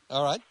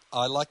 All right.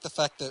 I like the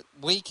fact that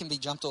we can be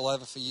jumped all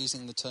over for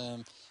using the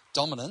term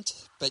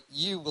dominant, but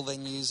you will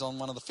then use on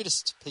one of the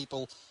fittest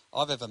people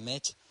I've ever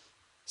met,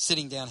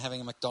 sitting down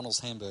having a McDonald's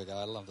hamburger.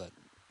 I love that.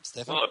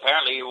 Stefan? Well,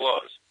 apparently he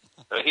was.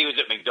 He was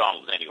at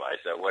McDonald's anyway,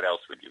 so what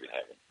else would you be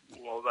having?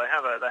 Well, they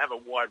have a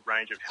wide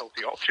range of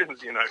healthy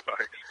options,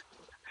 folks.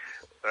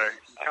 So you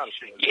can't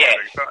assume. Yeah,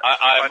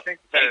 I think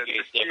thank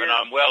you, Stephen.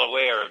 I'm well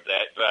aware of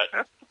that,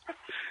 but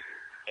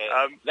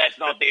that's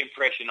not the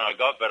impression I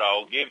got. But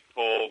I'll give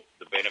Paul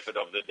the benefit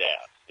of the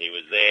doubt. He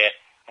was there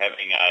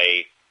having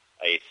a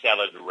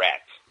salad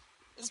wrap.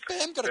 Has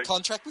Bam got a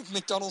contract with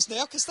McDonald's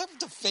now? Because that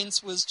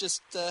defence was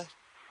just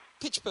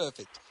pitch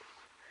perfect.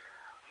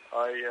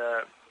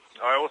 I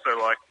also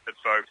like that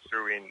folks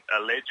threw in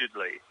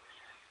allegedly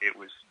it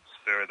was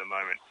spur of the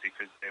moment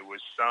because there was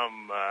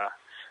some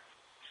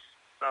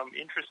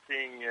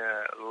interesting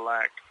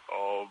lack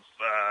of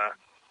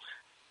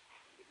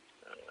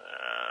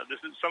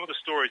some of the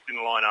stories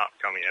didn't line up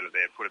coming out of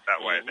there, put it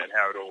that way, about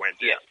how it all went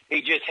down. Yeah,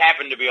 he just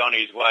happened to be on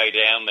his way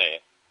down there.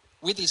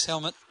 With his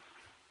helmet.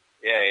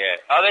 Yeah.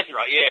 Oh, that's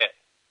right, yeah.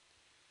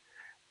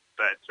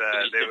 But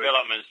his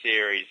development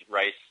series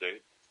race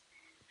suit.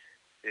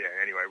 Yeah,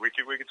 anyway, we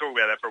could talk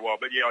about that for a while.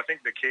 But, yeah, I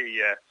think the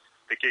key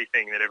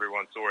thing that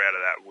everyone saw out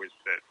of that was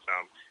that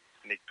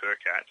Nick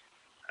Percat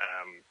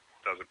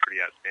does a pretty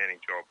outstanding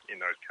job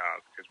in those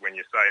cars. Because when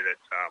you say that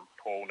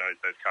Paul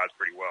knows those cars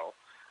pretty well,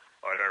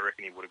 I don't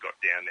reckon he would have got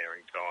down there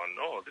and gone,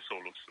 oh, this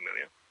all looks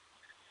familiar.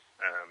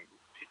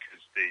 Because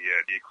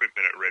the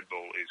equipment at Red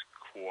Bull is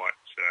quite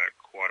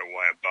a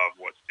way above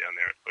what's down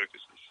there at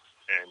Lucas's.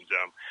 And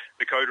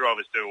the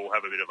co-drivers do all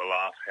have a bit of a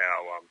laugh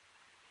how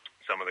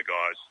some of the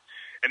guys,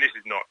 and this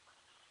is not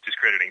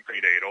discrediting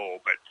PD at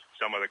all, but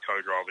some of the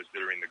co-drivers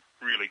that are in the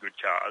really good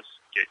cars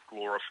get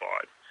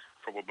glorified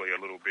probably a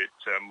little bit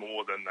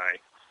more than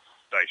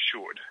they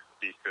should,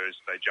 because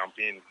they jump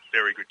in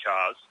very good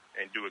cars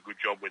and do a good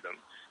job with them,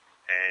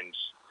 and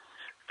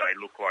they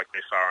look like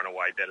they're far and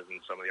away better than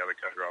some of the other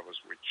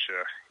co-drivers, which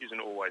isn't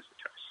always the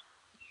case.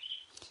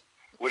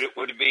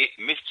 Would it be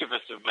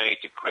mischievous of me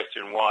to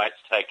question why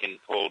it's taken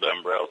Paul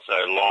Dumbrell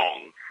so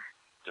long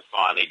to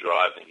finally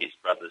drive his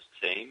brother's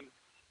team?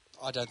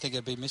 I don't think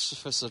it'd be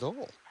mischievous at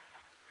all.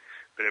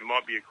 But it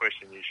might be a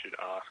question you should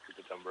ask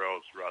the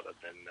Dumbrells rather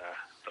than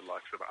the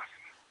likes of us.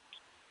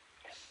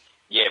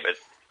 Yeah, but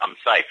I'm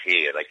safe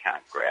here. They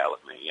can't growl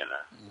at me,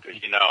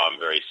 because I'm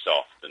very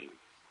soft and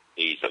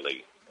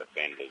easily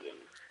offended, and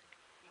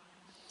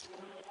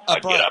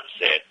I'd get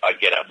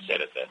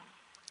upset at that.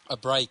 A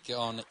break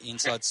on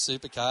Inside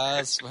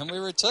Supercars. When we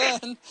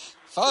return,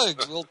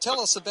 Fogues will tell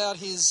us about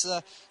his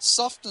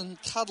soft and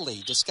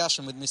cuddly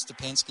discussion with Mr.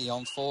 Penske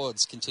on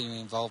Ford's continuing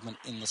involvement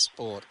in the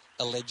sport,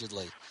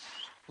 allegedly.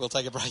 We'll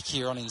take a break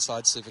here on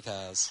Inside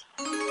Supercars.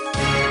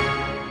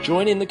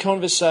 Join in the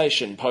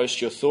conversation.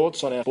 Post your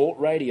thoughts on our Sport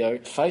Radio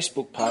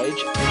Facebook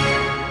page.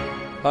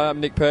 Hi, I'm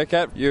Nick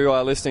Percat. You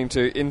are listening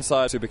to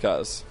Inside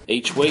Supercars.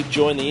 Each week,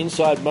 join the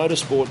Inside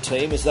Motorsport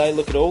team as they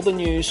look at all the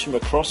news from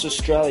across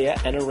Australia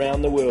and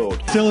around the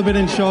world. Still a bit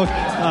in shock.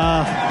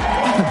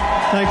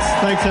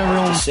 Thanks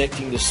everyone.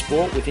 Dissecting the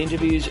sport with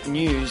interviews,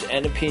 news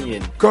and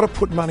opinion. Got to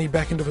put money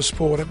back into the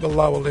sport at the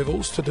lower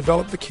levels to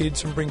develop the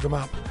kids and bring them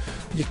up.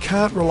 You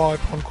can't rely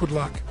upon good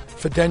luck.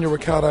 For Daniel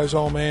Ricciardo's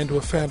old man to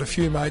have found a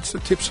few mates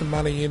that tip some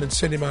money in and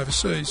send him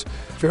overseas,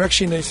 there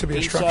actually needs to be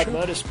a structure.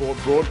 Inside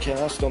Motorsport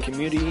broadcast on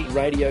community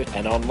radio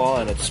and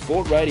online at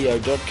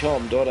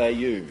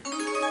sportradio.com.au.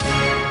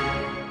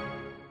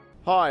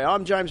 Hi,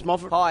 I'm James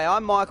Moffat. Hi,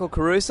 I'm Michael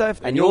Caruso.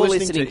 And you're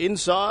listening to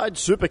Inside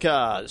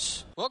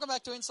Supercars. Welcome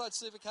back to Inside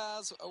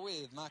Supercars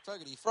with Mark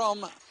Fogarty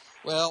from,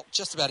 well,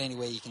 just about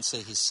anywhere you can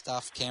see his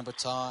stuff. Canberra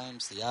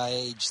Times, The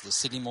Age, the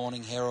Sydney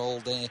Morning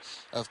Herald there,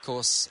 of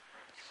course,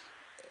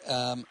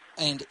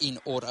 and in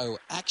Auto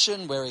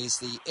Action, where he's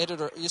the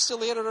editor. You're still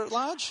the editor at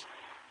large?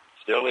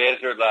 Still the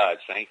editor at large,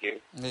 thank you.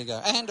 There you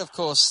go. And, of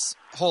course,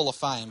 Hall of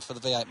Fame for the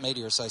V8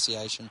 Media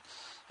Association.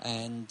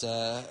 And,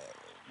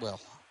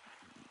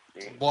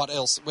 what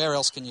else? Where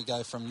else can you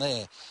go from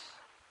there?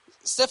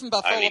 Stefan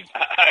Bartholomew.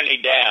 Only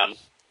down.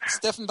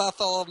 Stefan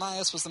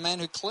Bartholomeus was the man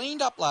who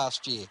cleaned up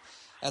last year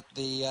at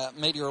the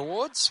Media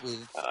Awards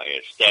with. Oh,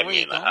 yeah, stabbed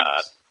me in the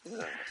heart.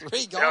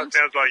 3 gongs.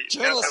 Sounds like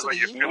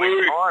you're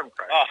filling time,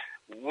 Craig.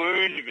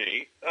 Wound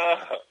me.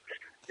 Oh,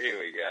 here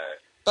we go.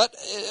 But,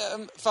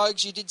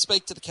 folks, you did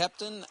speak to the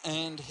captain,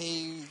 and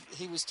he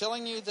was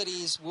telling you that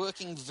he's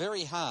working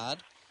very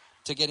hard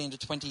to get into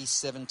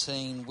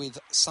 2017 with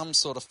some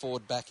sort of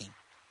Ford backing.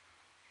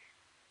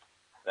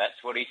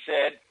 That's what he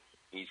said.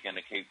 He's going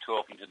to keep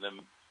talking to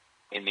them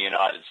in the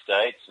United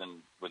States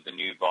and with the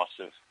new boss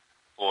of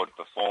Ford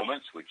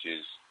Performance, which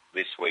is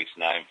this week's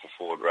name for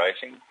Ford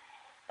Racing.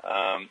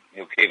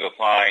 He'll keep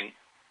applying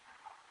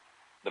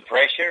the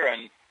pressure,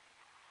 and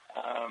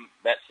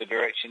that's the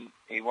direction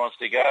he wants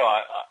to go.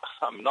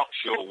 I'm not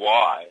sure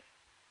why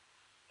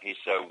he's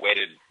so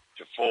wedded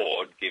to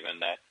Ford, given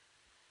that,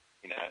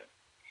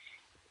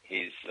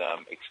 his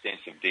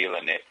extensive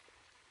dealer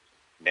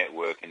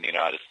network in the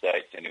United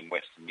States and in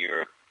Western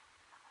Europe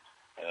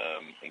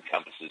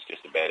encompasses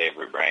just about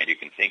every brand you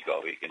can think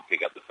of. You can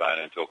pick up the phone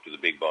and talk to the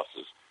big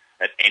bosses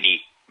at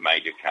any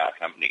major car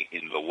company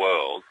in the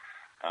world,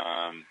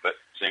 but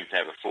seems to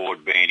have a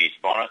Ford bee in his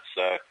bonnet,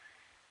 so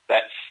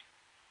that's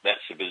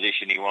the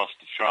position he wants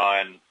to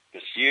try and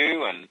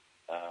pursue and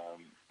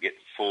get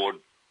Ford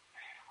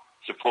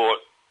support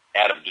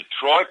out of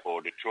Detroit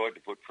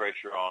to put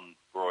pressure on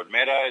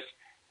Broadmeadows,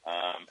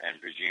 and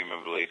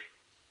presumably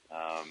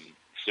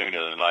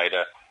sooner than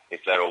later,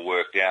 if that all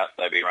worked out,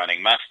 they'd be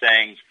running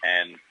Mustangs,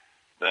 and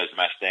those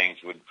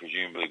Mustangs would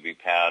presumably be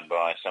powered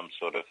by some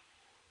sort of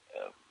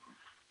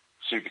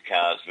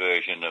supercars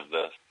version of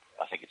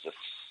I think it's a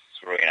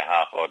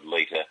 3.5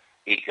 litre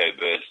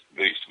EcoBoost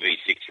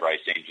V6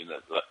 race engine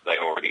that they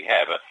already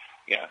have,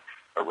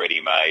 a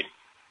ready-made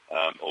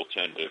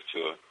alternative to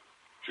a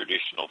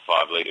traditional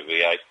 5-litre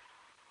V8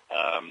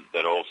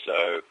 that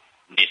also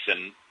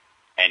Nissan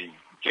and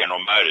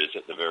General Motors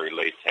at the very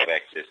least have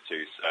access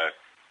to. So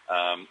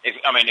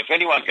If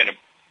anyone's going to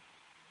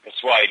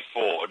persuade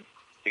Ford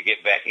to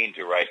get back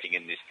into racing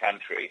in this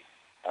country,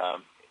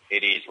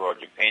 it is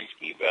Roger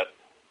Penske, but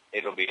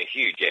it'll be a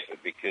huge effort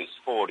because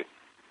Ford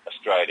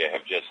Australia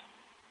have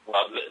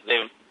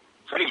they've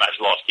pretty much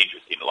lost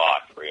interest in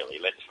life, really,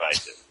 let's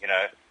face it.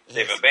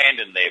 They've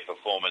abandoned their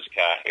performance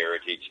car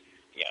heritage.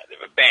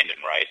 They've abandoned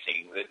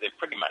racing. They've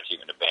pretty much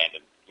even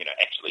abandoned,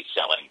 actually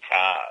selling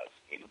cars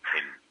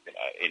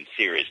in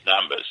serious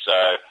numbers.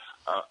 So,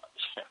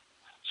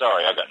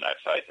 sorry, I've got no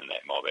faith in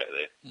that mob out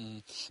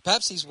there.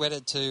 Perhaps he's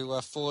wedded to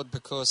Ford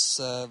because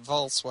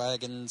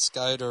Volkswagen,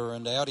 Skoda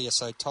and Audi are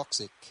so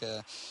toxic.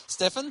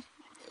 Stefan,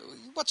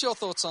 what's your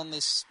thoughts on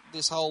this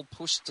whole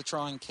push to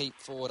try and keep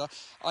Ford?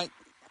 I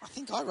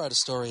think I wrote a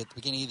story at the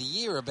beginning of the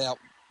year about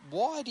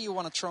why do you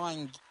want to try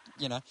and,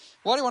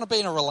 why do you want to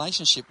be in a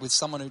relationship with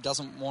someone who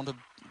doesn't want to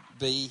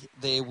be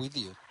there with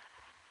you?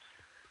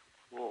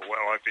 Well,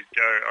 I could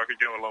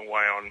go a long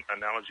way on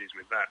analogies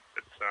with that,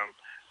 but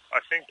I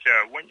think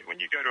when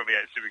you go to a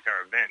V8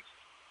 Supercar event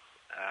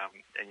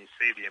and you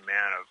see the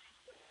amount of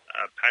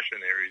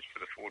passion there is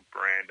for the Ford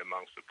brand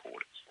among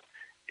supporters,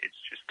 it's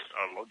just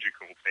a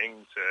logical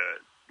thing to,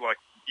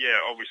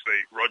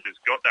 obviously Roger's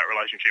got that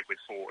relationship with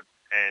Ford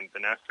and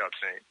the NASCAR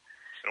team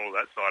and all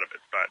that side of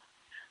it, but,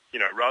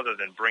 rather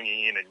than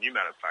bringing in a new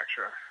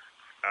manufacturer,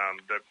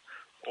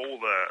 all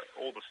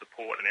the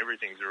support and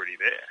everything's already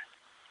there.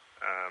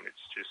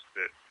 It's just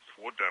that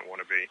Ford don't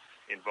want to be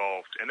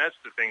involved. And that's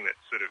the thing that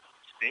sort of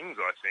stings,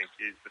 I think,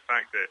 is the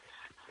fact that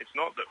it's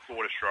not that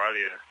Ford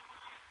Australia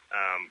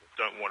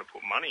don't want to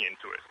put money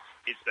into it.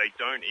 It's they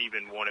don't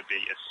even want to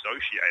be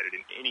associated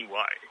in any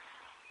way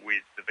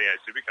with the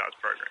V8 Supercars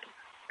program.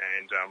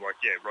 And,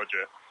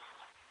 Roger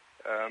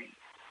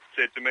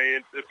said to me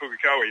at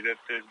Pukekohe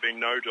that there's been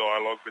no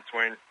dialogue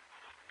between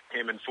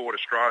him and Ford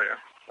Australia.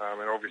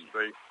 And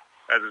obviously,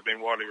 as has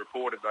been widely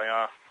reported, they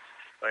are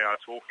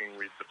talking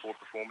with the Ford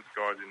Performance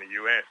guys in the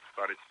US,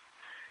 but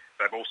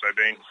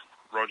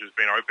Roger's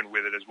been open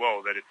with it as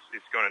well, that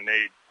it's going to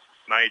need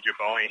major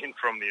buy-in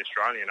from the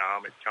Australian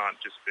arm. It can't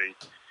just be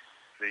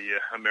the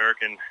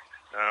American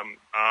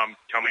arm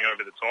coming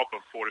over the top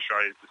of Ford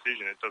Australia's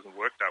decision. It doesn't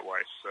work that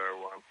way. So,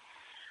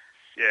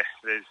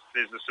 there's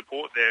the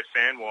support there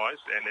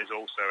fan-wise, and there's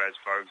also, as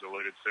Fogues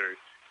alluded to,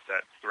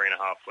 that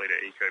 3.5-litre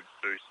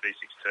EcoBoost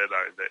V6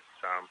 turbo that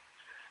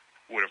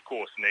would, of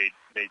course, need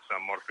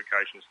some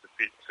modifications to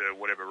fit to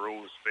whatever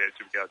rules V8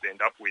 Supercars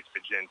end up with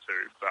for Gen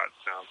 2, but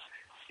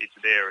it's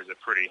there as a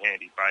pretty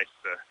handy base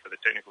for the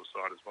technical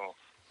side as well.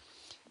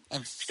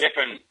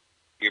 Stefan,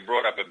 you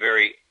brought up a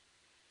very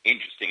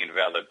interesting and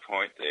valid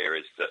point there,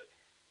 is the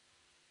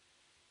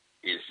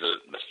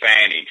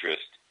fan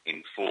interest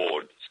in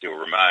Ford still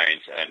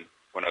remains. And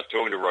when I was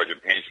talking to Roger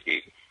Penske,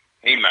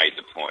 he made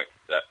the point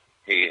that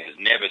he has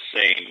never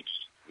seen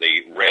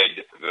the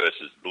red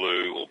versus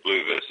blue or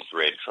blue versus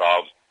red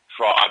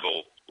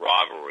tribal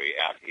rivalry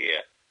out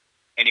here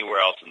anywhere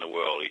else in the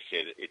world. He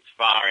said it's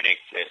far in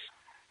excess,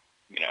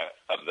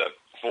 of the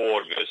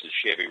Ford versus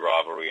Chevy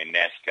rivalry in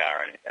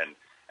NASCAR,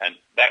 and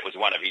that was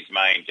one of his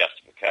main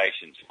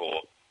justifications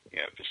for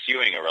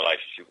pursuing a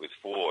relationship with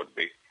Ford,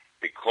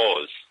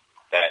 because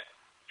that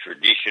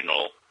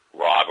traditional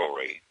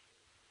rivalry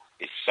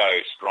is so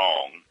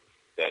strong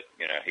that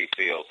he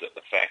feels that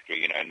the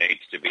factory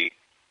needs to be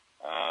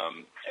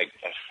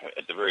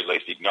at the very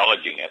least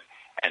acknowledging it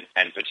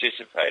and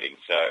participating.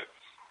 So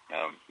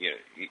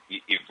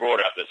you've brought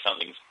up that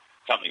something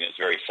that's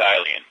very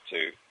salient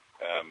to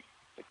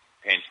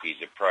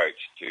Penske's approach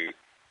to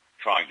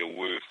trying to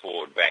woo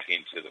Ford back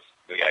into the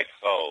V8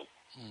 fold.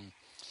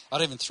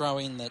 I'd even throw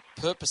in that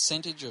per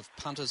percentage of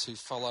punters who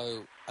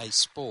follow a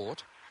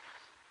sport,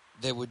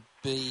 there would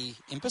be,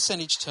 in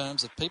percentage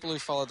terms, of people who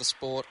follow the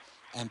sport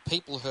and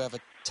people who have a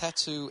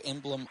tattoo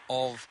emblem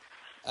of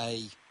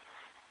a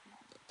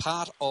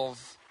part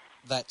of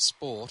that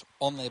sport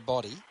on their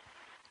body,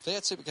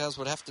 V8 Supercars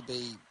would have to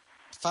be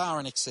far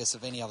in excess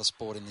of any other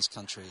sport in this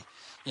country.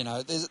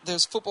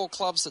 There's football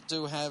clubs that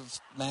do have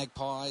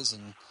magpies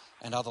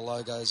and other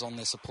logos on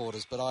their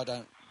supporters, but I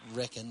don't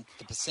reckon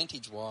the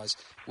percentage-wise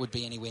would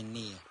be anywhere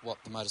near what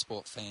the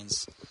motorsport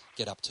fans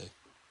get up to.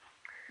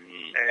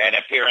 And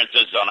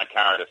appearances on a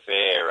current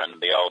affair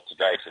and the old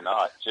Today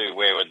Tonight too,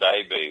 where would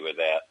they be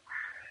without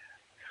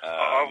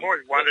I've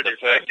always wondered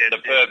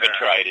the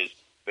perpetrators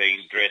being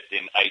dressed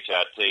in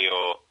HRT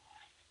or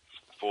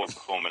Ford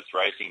Performance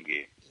racing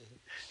gear?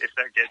 If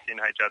that gets in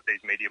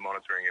HRT's media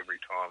monitoring every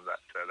time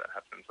that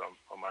happens,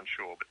 I'm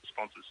unsure, but the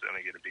sponsors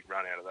certainly get a big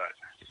run out of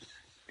those.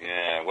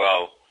 Yeah,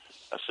 well,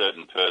 a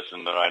certain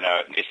person that I know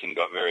at Nissan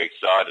got very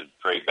excited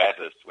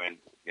pre-Bathurst when,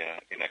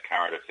 in a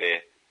current affair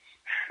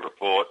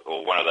report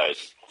or one of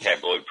those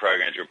tabloid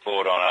programs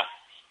report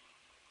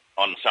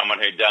on someone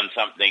who'd done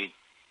something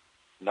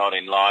not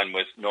in line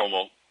with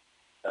normal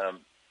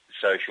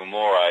social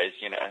mores.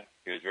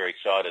 He was very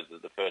excited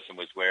that the person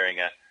was wearing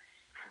a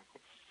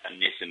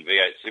Nissan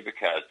V8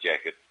 Supercars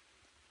jacket.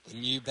 The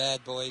new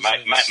bad boys.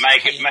 Make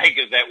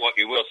of that what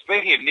you will.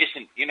 Speaking of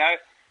Nissan,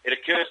 it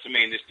occurs to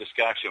me in this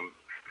discussion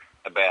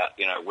about,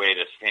 where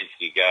does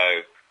Penske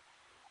go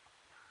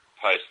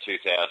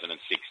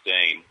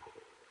post-2016,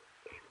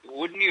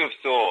 wouldn't you have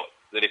thought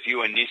that if you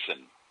were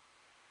Nissan,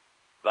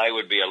 they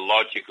would be a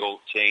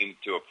logical team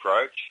to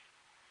approach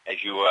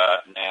as you are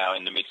now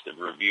in the midst of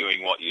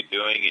reviewing what you're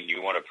doing and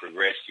you want to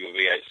progress your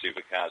V8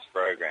 Supercars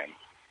program?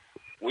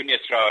 Wouldn't you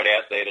throw it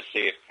out there to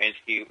see if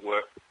Penske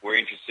were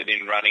interested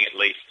in running at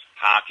least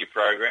half your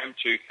program,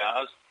 2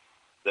 cars,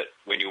 that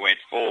when you went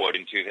forward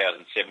in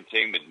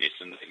 2017 with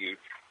Nissan, that you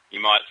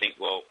might think,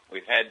 well,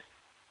 we've had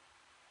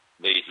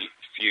these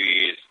few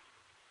years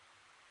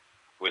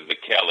with the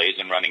Kellys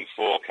and running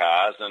 4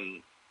 cars,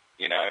 and,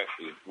 you know,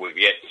 we've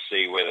yet to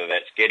see whether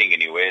that's getting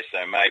anywhere,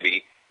 so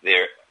maybe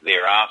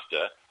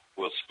thereafter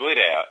we'll split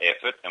our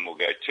effort and we'll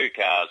go 2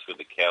 cars with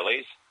the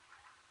Kellys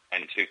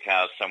and 2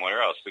 cars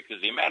somewhere else,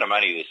 because the amount of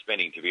money they're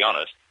spending, to be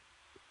honest,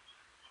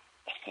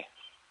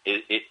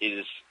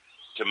 is,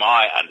 to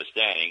my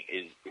understanding,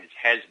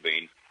 has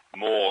been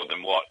more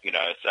than what, you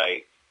know,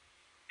 say,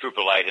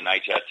 888 and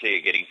HRT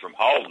are getting from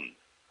Holden.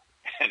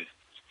 And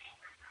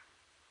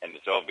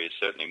it's obvious,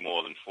 certainly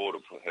more than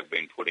Ford have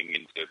been putting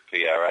into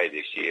PRA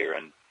this year,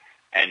 and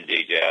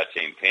DJR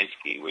Team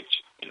Penske,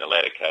 which in the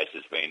latter case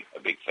has been a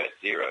big fat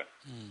zero.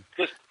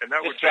 Just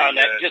throwing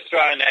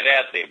that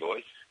out there,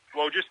 boys.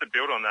 Well, just to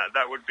build on that,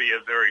 that would be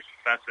a very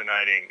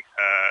fascinating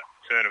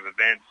turn of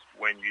events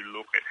when you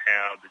look at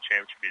how the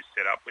championship is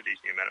set up with these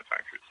new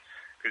manufacturers,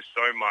 because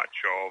so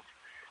much of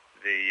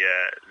the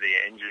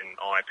engine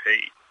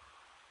IP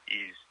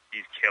is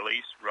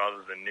Kelly's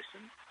rather than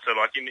Nissan. So,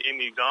 like in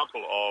the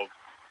example of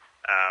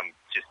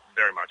just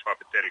very much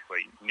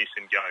hypothetically,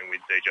 Nissan going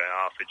with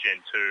DJR for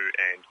Gen 2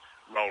 and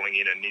rolling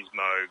in a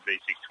Nismo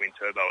V6 twin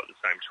turbo at the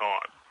same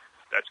time,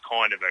 that's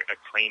kind of a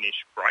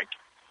cleanish break.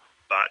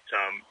 But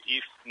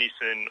if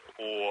Nissan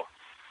or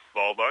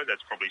Volvo,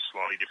 that's probably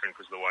slightly different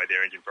because of the way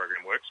their engine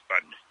program works,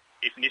 but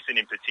if Nissan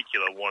in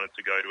particular wanted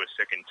to go to a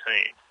second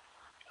team,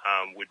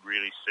 would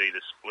really see the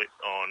split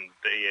on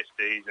the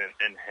ESDs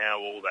and how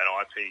all that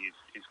IP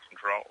is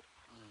controlled.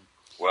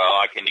 Well,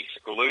 I can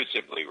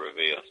exclusively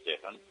reveal,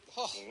 Stefan.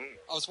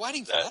 I was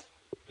waiting for that.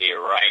 The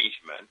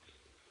arrangement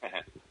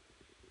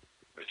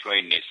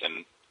between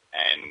Nissan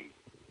and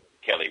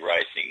Kelly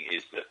Racing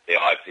is that the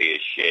IP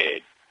is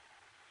shared,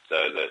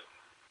 so that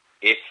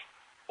if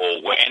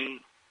or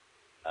when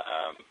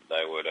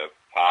they were to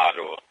part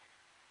or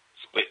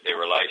split their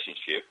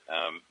relationship,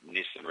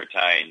 Nissan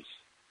retains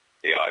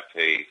the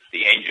IP,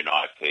 the engine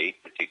IP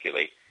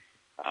particularly,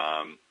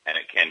 and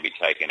it can be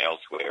taken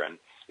elsewhere. And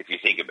if you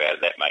think about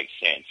it, that makes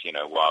sense. You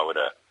know, why would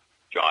a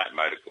giant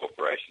motor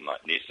corporation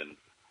like Nissan,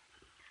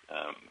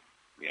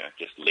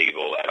 just leave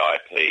all that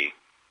IP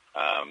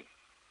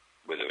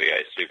with a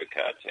V8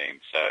 supercar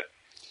team? So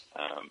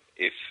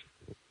if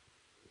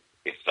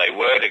they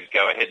were to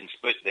go ahead and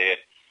split their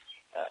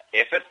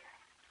effort,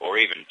 or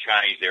even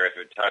change their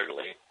effort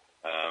totally,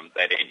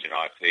 that engine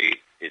IP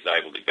is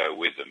able to go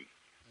with them.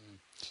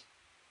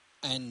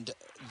 And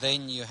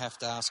then you have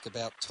to ask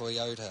about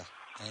Toyota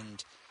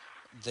and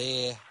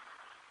their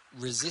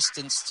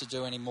resistance to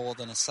do any more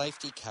than a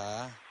safety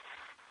car,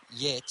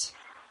 yet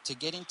to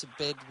get into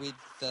bed with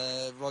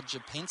Roger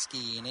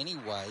Penske in any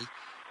way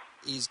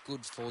is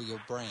good for your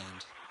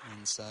brand.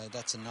 And so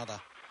that's another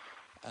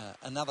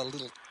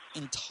little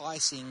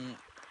enticing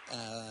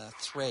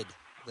thread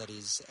that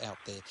is out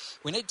there.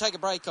 We need to take a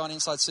break on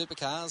Inside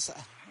Supercars.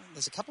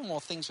 There's a couple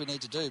more things we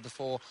need to do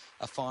before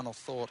a final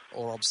thought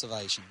or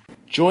observation.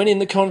 Join in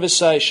the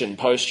conversation.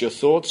 Post your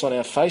thoughts on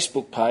our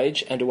Facebook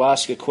page, and to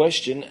ask a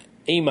question,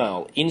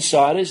 email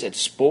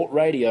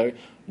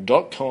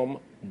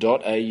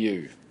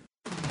insiders@sportradio.com.au.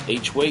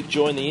 Each week,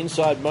 join the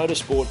Inside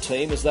Motorsport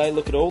team as they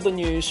look at all the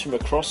news from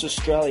across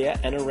Australia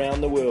and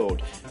around the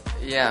world.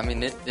 Yeah, I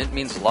mean, it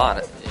means a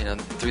lot. You know,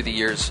 through the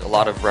years, a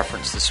lot of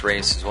reference this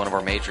race as one of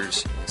our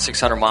majors.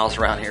 600 miles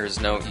around here is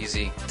no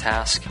easy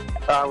task. We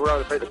were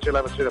able to beat the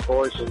 211 Sutter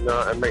boys and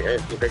meet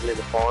Anthony Begley in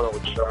the final,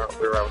 which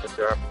we were able to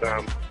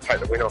take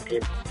the win off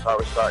him. So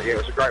it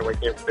was a great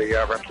weekend for the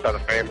Rapstada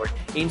family.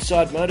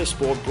 Inside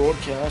Motorsport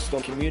broadcast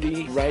on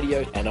community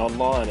radio and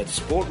online at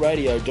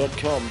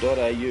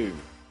sportradio.com.au.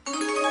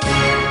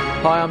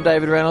 Hi, I'm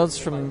David Reynolds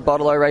from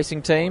Bottle-O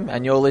Racing Team,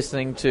 and you're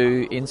listening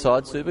to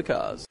Inside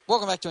Supercars.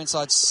 Welcome back to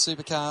Inside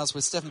Supercars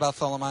with Stefan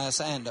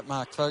Bartholomaeus and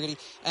Mark Fogarty.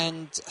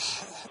 And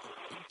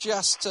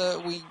just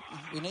we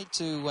need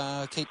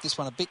to keep this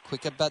one a bit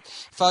quicker. But,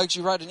 folks,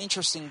 you wrote an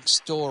interesting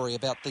story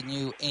about the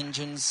new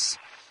engines.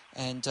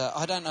 And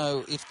I don't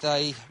know if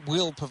they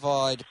will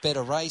provide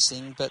better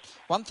racing, but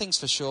one thing's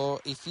for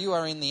sure, if you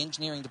are in the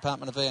engineering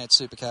department of V8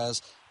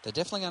 Supercars, they're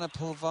definitely going to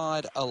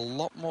provide a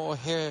lot more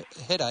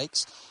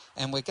headaches.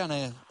 And we're going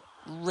to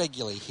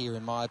regularly hear,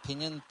 in my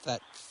opinion,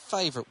 that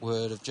favourite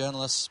word of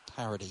journalists,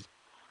 parody.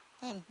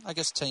 And I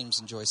guess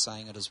teams enjoy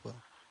saying it as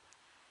well.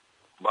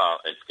 Well,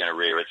 it's going to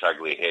rear its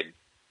ugly head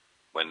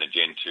when the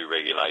Gen 2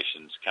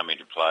 regulations come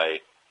into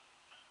play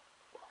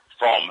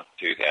from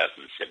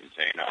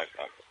 2017. I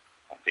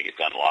think it's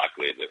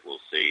unlikely that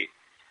we'll see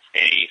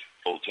any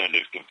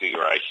alternative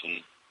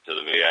configuration to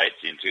the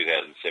V8s in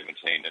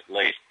 2017 at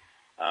least.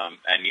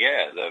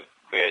 The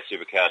V8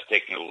 Supercars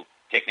technical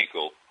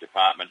department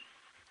department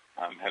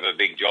have a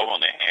big job on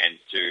their hands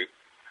to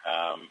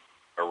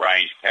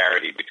arrange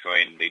parity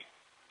between the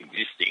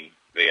existing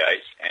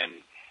V8s and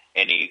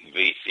any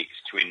V6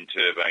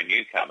 twin-turbo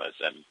newcomers.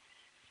 And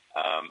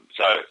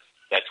so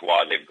that's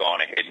why they've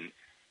gone ahead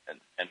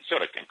and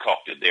sort of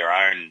concocted their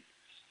own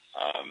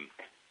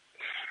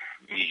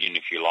vision,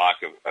 if you like,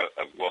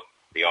 of what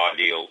the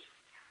ideal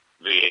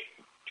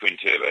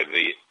twin-turbo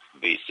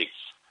V6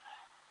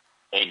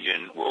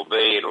 engine will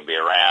be. It'll be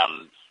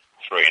around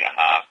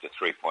 3.5 to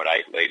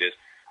 3.8 litres.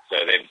 So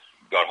they've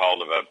got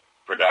hold of a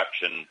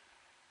production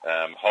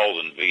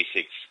Holden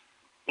V6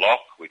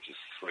 block, which is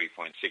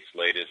 3.6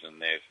 litres,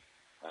 and they've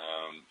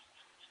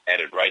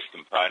added race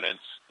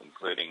components,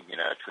 including,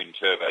 a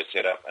twin-turbo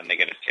setup, and they're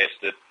going to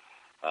test it.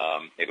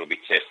 It'll be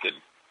tested,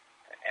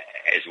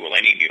 as will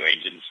any new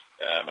engines,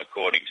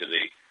 according to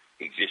the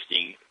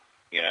existing,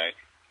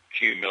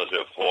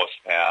 cumulative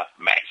horsepower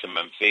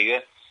maximum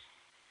figure.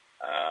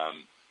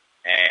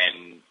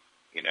 And,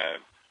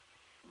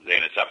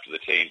 then it's up to the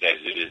teams,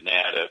 as it is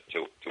now,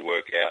 to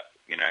work out,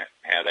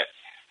 how that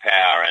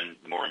power and,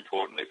 more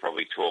importantly,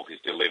 probably torque is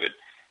delivered,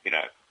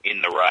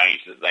 in the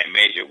range that they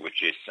measure,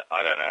 which is,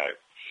 I don't know,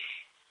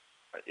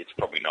 it's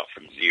probably not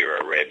from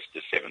 0 revs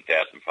to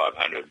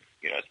 7,500.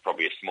 It's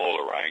probably a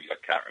smaller range. I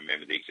can't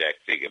remember the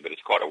exact figure, but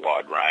it's quite a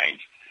wide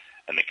range.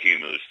 And the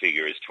cumulative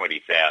figure is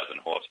 20,000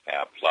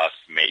 horsepower plus,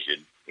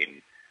 measured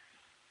in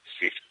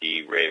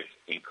 50 rev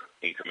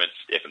increments.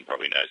 Stefan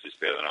probably knows this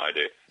better than I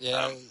do.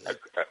 Yeah,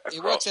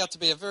 it works out to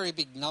be a very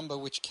big number,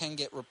 which can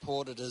get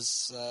reported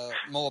as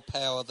more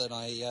power than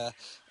a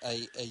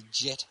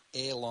jet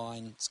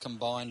airline's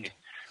combined.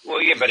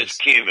 Well, yeah, but it's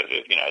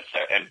cumulative, So,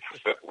 and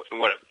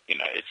what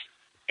it's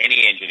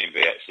any engine in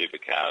V8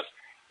 supercars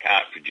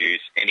can't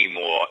produce any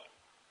more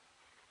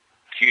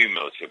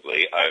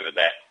cumulatively over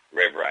that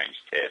rev range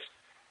test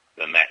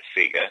than that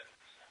figure.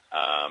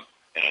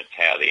 And it's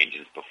how the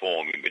engines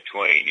perform in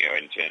between,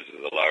 in terms of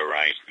the low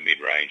range, the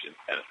mid-range,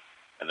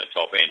 and the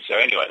top end. So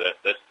anyway,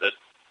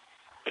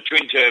 the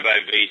twin-turbo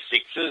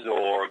V6s,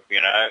 or,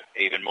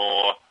 even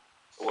more,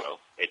 well,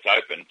 it's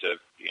open to,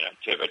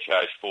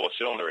 turbocharged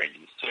four-cylinder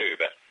engines too,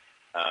 but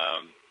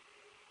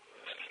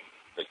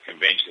the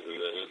convention,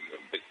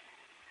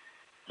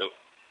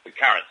 the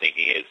current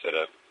thinking is that,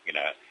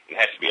 it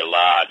has to be a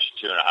large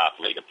 2.5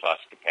 litre plus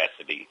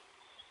capacity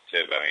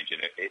turbo engine.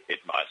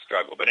 It might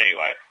struggle, but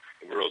anyway,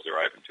 the rules are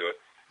open to it.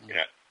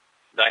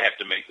 They have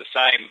to meet the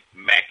same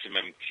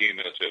maximum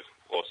cumulative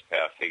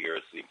horsepower figure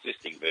as the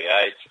existing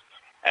V8s,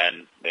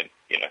 and then,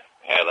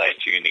 how they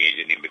tune the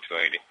engine in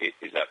between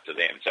is up to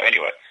them. So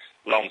anyway,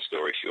 long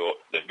story short,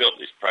 they've built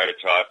this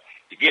prototype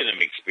to give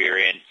them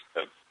experience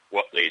of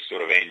what these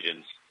sort of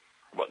engines,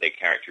 what their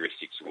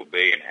characteristics will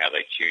be and how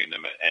they tune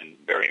them, and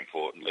very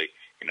importantly,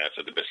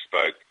 for the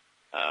bespoke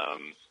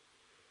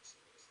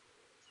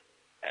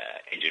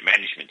engine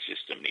management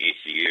system, the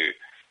ECU,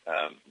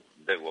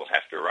 that will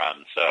have to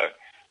run. So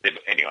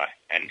anyway,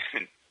 and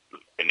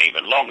an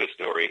even longer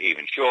story,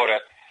 even shorter,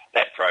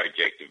 that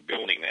project of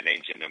building that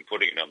engine and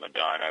putting it on the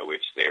dyno,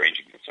 which their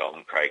engine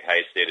consultant Craig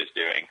Haystead is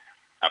doing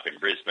up in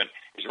Brisbane,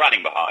 is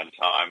running behind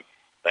time.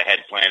 They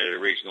had planned it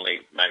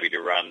originally maybe to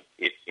run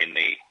it in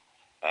the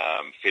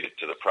fit it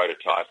to the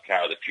prototype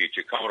car of the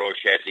future Commodore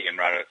chassis and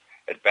run it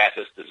at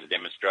Bathurst as a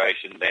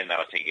demonstration. Then they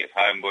were thinking of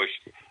Homebush.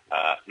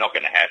 Not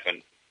going to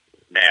happen.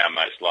 Now,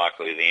 most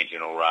likely, the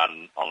engine will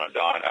run on a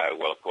dyno.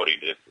 Well, according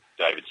to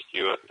David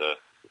Stewart, the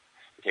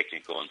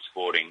technical and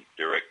sporting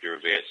director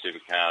of V8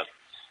 Supercars,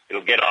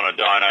 it'll get on a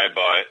dyno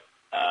by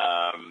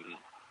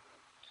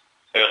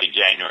early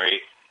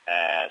January,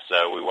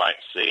 so we won't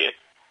see it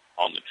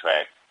on the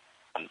track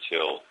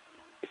until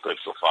the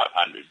Clipsal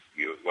 500.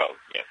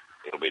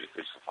 It'll be the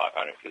Clipsal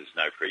 500 because there's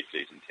no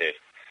pre-season test.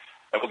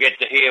 And we'll get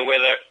to hear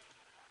whether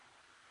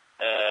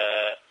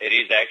it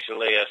is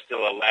actually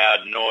still a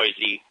loud,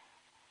 noisy,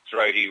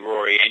 throaty,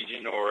 roary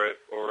engine or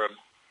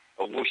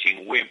a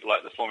whooshing wimp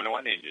like the Formula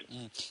One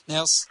engine.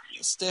 Now,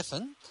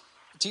 Stefan,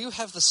 do you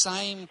have the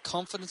same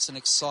confidence and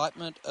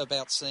excitement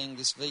about seeing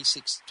this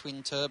V6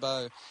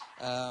 twin-turbo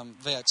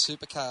V8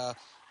 supercar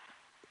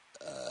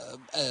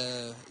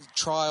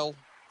trial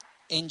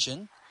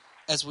engine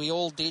as we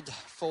all did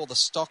for the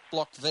stock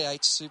block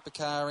V8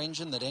 supercar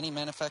engine that any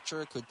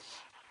manufacturer could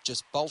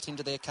just bolt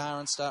into their car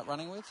and start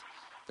running with?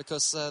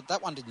 Because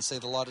that one didn't see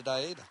the light of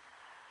day either.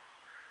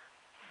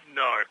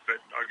 No, but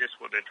I guess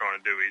what they're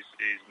trying to do is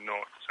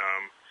not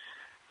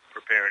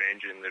prepare an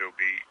engine that'll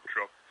be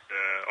dropped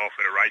off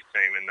at a race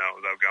team and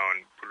they'll go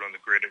and put it on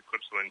the grid at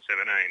Clipsal in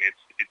 17.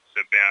 It's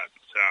about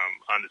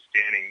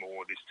understanding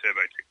more this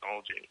turbo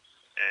technology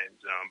and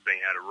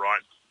being able to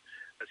write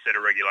a set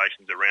of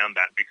regulations around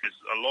that, because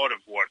a lot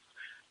of what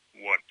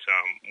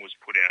was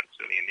put out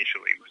certainly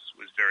initially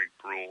was very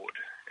broad,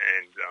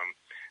 and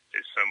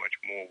there's so much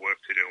more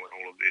work to do in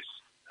all of this.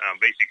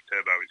 V6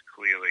 Turbo is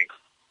clearly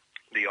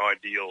the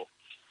ideal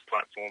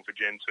platform for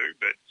Gen 2,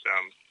 but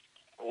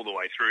all the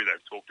way through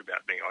they've talked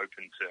about being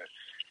open to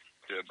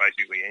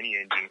basically any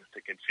engine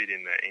that can fit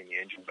in the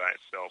engine bay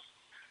itself.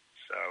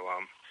 So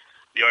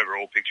the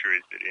overall picture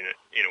is that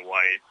in a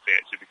way,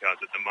 Fiat Supercars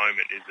at the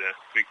moment is a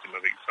victim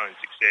of its own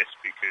success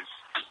because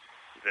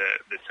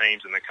the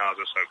teams and the cars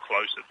are so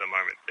close at the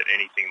moment that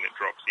anything that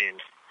drops in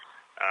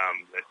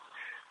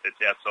that's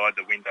outside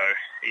the window,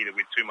 either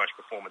with too much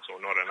performance or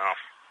not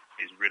enough,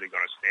 is really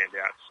going to stand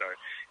out. So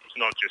it's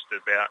not just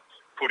about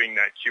putting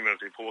that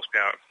cumulative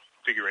horsepower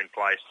figure in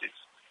place.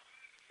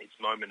 It's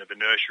moment of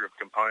inertia of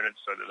components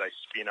so that they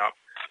spin up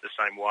the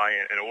same way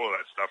and all of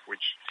that stuff,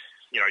 which,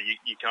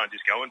 you can't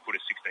just go and put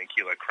a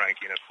 16-kilo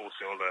crank in a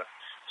four-cylinder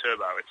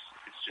turbo.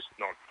 It's just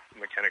not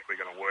mechanically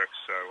going to work.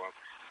 So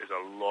there's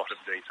a lot of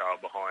detail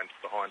behind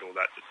all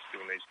that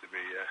still needs to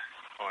be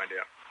ironed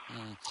out.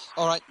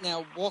 All right,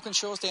 now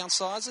Walkinshaw's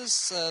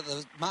downsizers,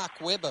 the Mark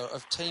Webber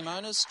of team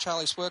owners,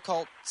 Charlie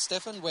Swerkolt,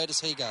 Stefan, where does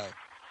he go?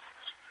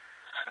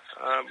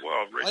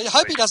 I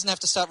hope he doesn't have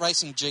to start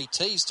racing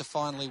GTs to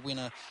finally win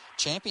a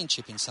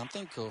championship in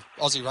something, or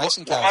Aussie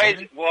racing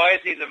cars. Why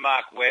is he the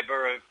Mark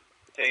Webber of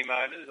team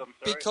owners? I'm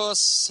sorry.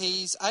 Because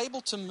he's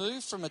able to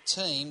move from a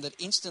team that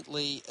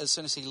instantly, as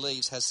soon as he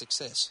leaves, has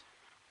success.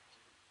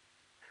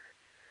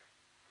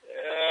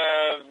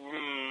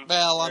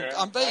 Well,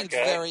 I'm being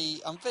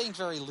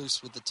very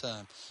loose with the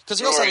term because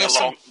he also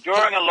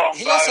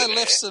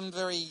left some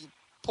very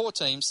poor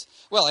teams.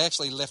 Well, he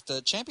actually left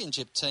a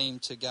championship team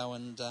to go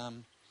and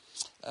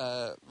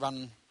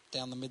run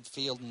down the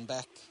midfield and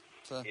back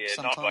for some time.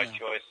 Yeah, not by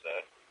choice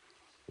though.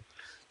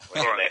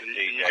 When he left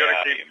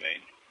DJR, you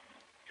mean?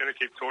 Going to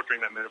keep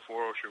torturing that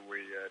metaphor, or should we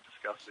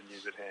discuss the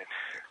news at hand?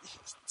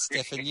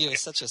 Stefan, you're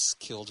such a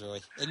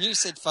killjoy, and you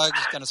said Fogues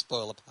was going to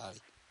spoil the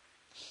party.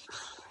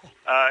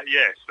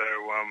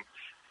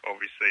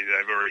 Obviously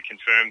they've already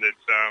confirmed that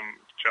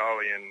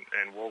Charlie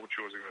and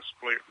Walkinshaws are going to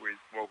split, with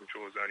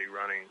Walkinshaws only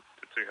running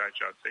the 2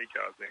 HRT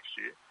cars next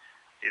year.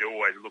 It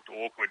always looked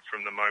awkward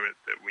from the moment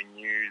that we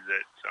knew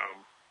that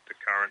the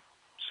current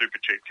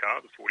super cheap car,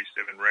 the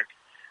 47 Rec,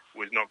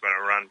 was not going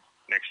to run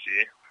next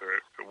year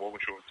for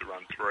Walkinshaws to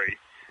run 3.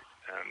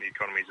 The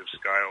economies of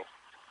scale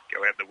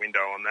go out the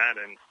window on that,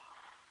 and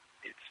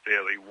it's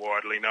fairly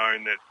widely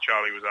known that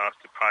Charlie was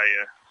asked to pay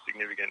a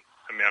significant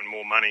amount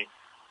more money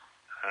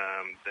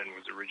than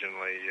was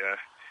originally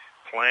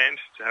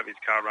planned to have his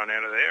car run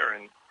out of there,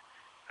 and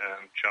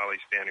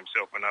Charlie's found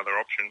himself another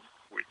option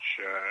which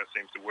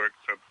seems to work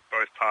for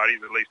both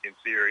parties, at least in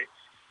theory.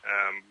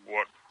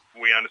 What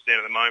we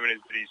understand at the moment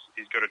is that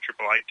he's got a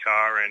 888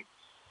 car and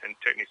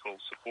technical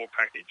support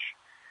package,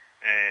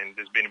 and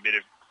there's been a bit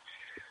of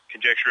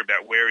conjecture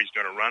about where he's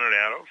going to run it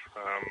out of.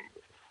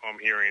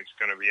 I'm hearing it's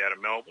going to be out of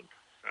Melbourne,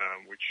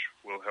 which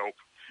will help.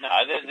 No,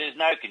 there's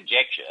no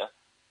conjecture.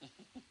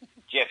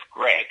 Jeff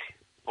Grech,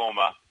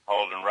 former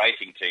Holden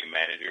Racing team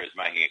manager, is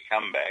making a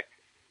comeback,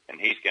 and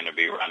he's going to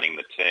be running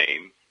the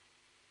team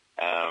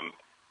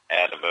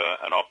out of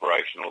an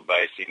operational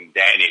base in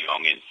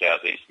Dandenong in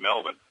southeast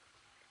Melbourne.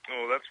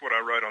 Well, that's what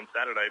I wrote on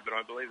Saturday, but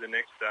I believe the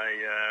next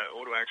day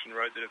Auto Action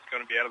wrote that it's going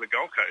to be out of the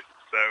Gold Coast.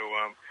 So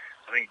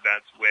I think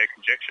that's where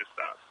conjecture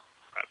starts.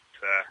 But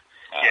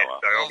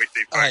so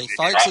obviously,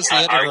 Fogues is the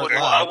editor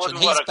at large, and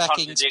he's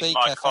backing Speed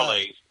my Cafe.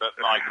 colleagues, but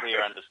my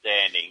clear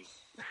understanding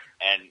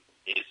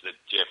is that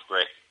Jeff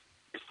Grech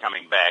is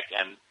coming back,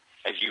 and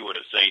as you would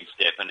have seen,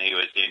 Stefan, he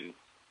was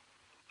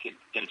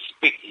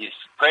his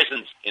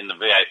presence in the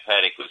V8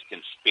 paddock was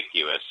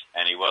conspicuous,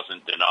 and he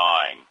wasn't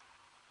denying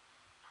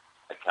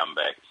a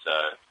comeback. So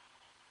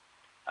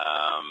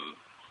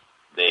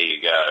there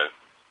you go.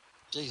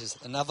 Jesus,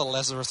 another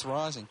Lazarus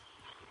Rising.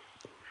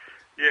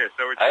 Yeah,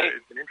 so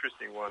it's an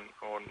interesting one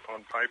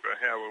on paper.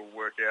 How it will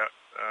work out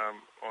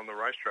on the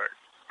racetrack,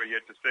 we're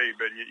yet to see.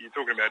 But you're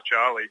talking about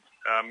Charlie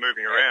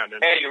moving around.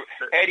 And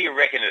how do you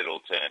reckon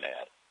it'll turn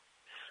out?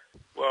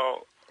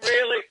 Well,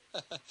 really,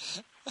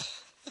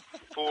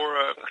 for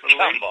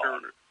Lee's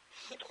career,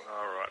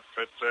 all right.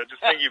 But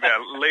just thinking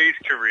about Lee's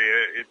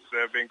career, it's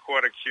been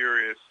quite a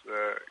curious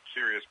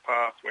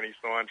path when he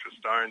signed for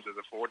Stones as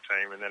a Ford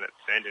team, and then it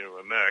turned into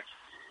a Merc,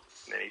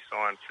 and then he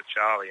signed for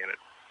Charlie, and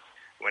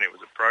when it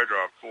was a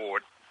ProDrive Ford,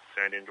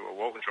 turned into a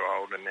Walkinshaw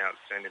Holden, and now it's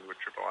turned into a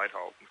 888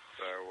 Holden.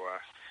 So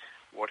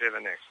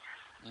whatever next.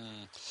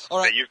 All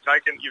right. So you've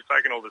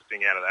taken all this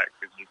thing out of that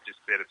because you've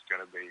just said it's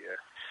going to be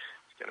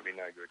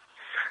no good.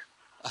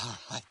 All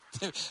right.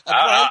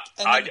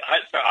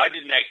 I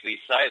didn't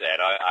actually say that.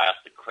 I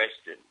asked a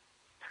question.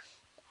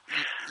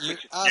 You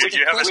asked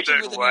a question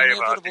with an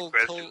inevitable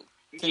conclusion.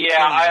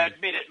 Yeah, I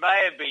admit it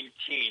may have been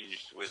tinged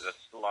with a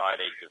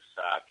slight edge of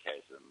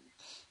sarcasm.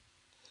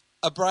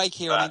 A break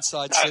here on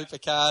Inside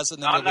Supercars,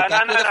 and then we'll be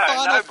back with a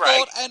final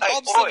thought and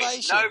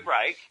observation.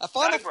 A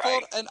final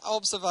thought and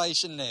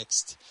observation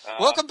next.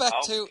 Welcome back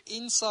to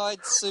Inside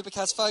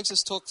Supercars. Folks,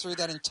 has talked through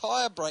that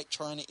entire break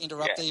trying to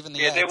interrupt even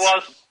the ads. There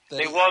was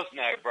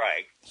no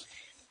break.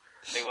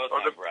 There was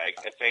no break,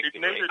 effectively.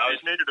 You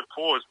needed a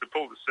pause to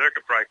pull the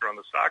circuit breaker on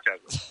the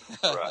sarcasm.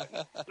 Right.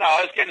 No,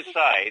 I was going to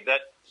say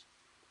that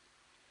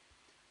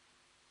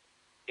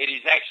it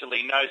is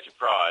actually no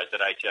surprise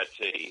that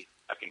HRT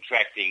are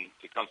contracting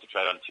to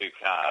concentrate on 2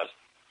 cars.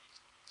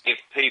 If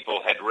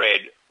people had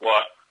read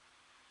what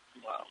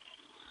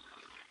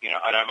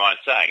I don't mind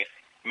saying it,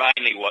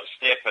 mainly what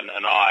Stefan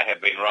and I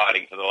have been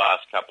writing for the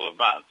last couple of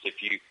months.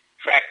 If you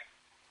track,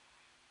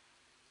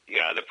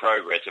 the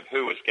progress of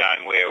who was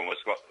going where and what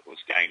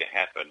was going to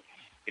happen,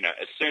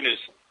 as soon as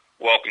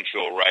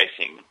Walkinshaw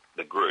Racing,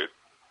 the group,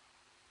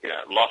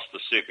 lost the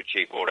Super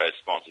Cheap Auto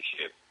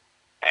sponsorship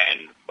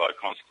and by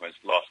consequence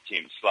lost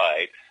Tim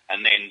Slade,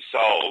 and then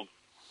sold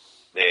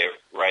their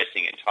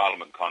racing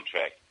entitlement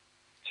contract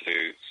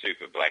to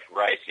Super Black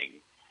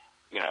Racing,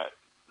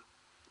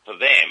 for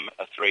them,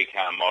 a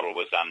 3-car model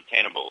was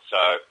untenable.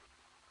 So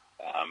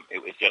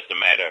it was just a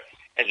matter,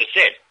 as I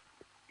said,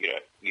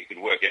 you could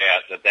work it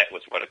out that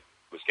was what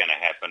was going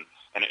to happen,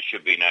 and it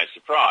should be no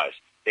surprise.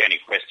 The only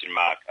question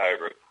mark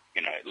over,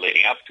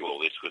 leading up to all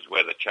this was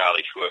whether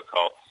Charlie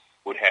Schwerkolt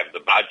would have the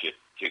budget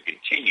to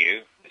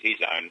continue his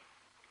own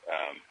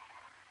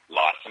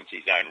licence,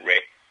 his own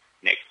rep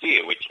next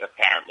year, which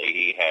apparently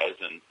he has,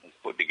 and has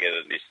put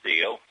together this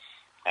deal,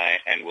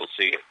 and we'll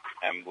see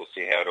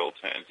how it all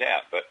turns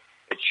out. But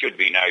it should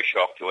be no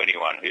shock to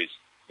anyone who's,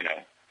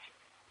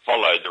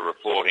 followed the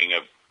reporting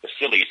of the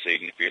silly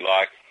season, if you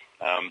like,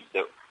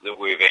 that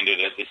we've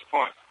ended at this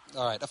point.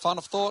 All right, a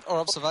final thought or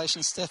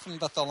observation, Stefan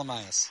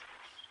Bartholomaeus?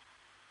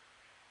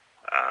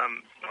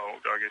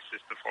 I guess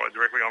just to follow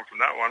directly on from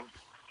that one,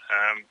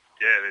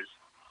 there's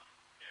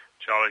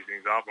Charlie's an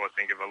example, I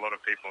think, of a lot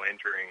of people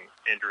entering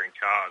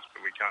cars,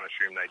 but we can't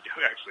assume they do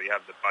actually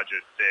have the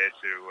budget there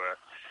to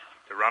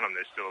run them.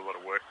 There's still a lot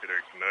of work to do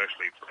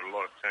commercially for a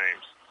lot of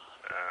teams,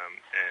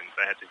 and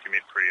they had to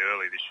commit pretty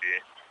early this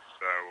year.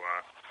 So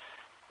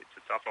it's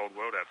a tough old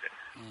world out there.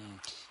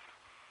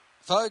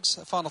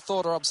 Folks, a final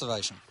thought or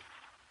observation?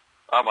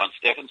 I want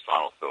Stefan's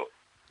final thought.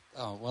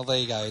 Oh, well, there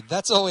you go.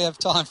 That's all we have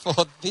time for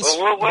this.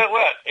 Well,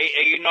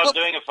 are you not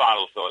doing a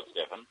final thought,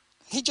 Stefan?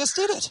 He just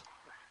did it.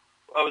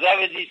 Oh, that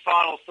was his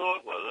final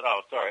thought, was it?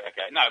 Oh, sorry.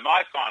 Okay. No,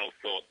 my final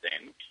thought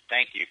then,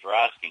 thank you for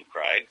asking,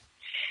 Craig,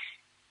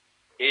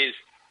 is,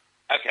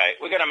 okay,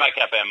 we're going to make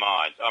up our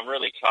minds. I'm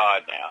really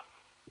tired now.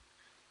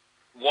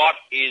 What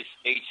is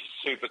each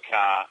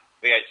supercar,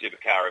 V8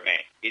 supercar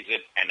event? Is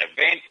it an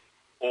event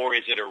or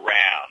is it a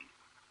round?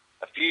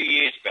 A few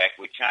years back,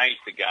 we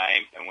changed the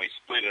game and we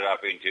split it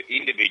up into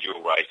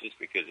individual races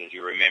because, as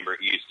you remember,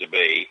 it used to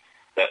be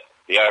that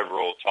the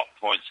overall top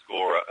point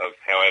scorer of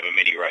however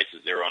many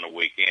races there are on a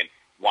weekend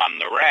won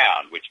the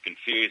round, which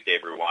confused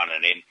everyone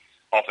and then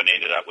often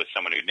ended up with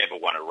someone who'd never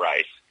won a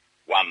race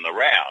won the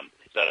round.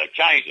 So they've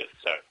changed it.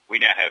 So we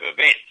now have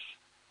events.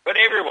 But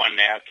everyone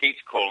now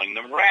keeps calling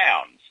them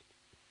rounds.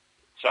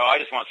 So I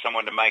just want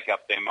someone to make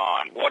up their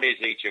mind. What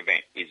is each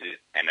event? Is it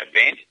an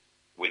event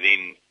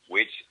within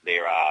which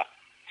there are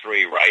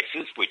 3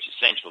 races, which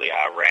essentially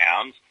are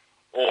rounds,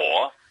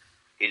 or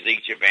is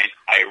each event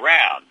a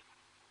round?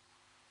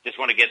 Just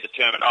want to get the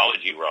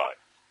terminology right.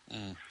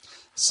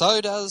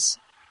 So does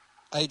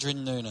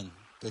Adrian Noonan,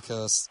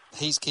 because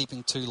he's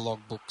keeping 2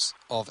 logbooks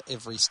of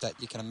every stat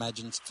you can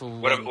imagine.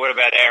 What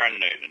about Aaron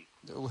Noonan?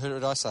 Who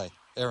did I say?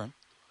 Aaron?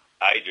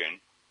 Adrian.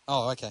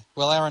 Oh, okay.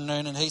 Well, Aaron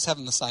Noonan, he's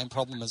having the same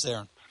problem as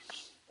Aaron.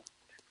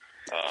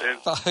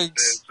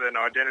 There's an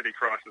identity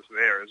crisis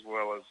there, as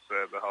well as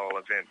the whole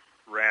event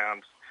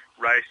round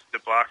race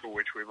debacle,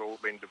 which we've all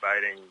been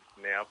debating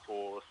now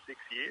for 6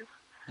 years.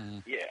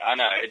 Yeah, I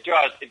know. I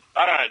don't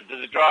know.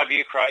 Does it drive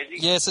you crazy?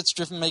 Yes, it's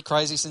driven me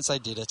crazy since they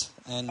did it.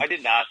 And I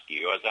didn't ask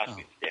you. I was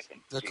asking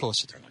Stefan. Of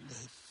course you didn't.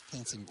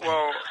 Fancy.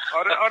 Well,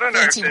 I don't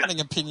know. Fancy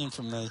wanting opinion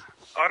from me.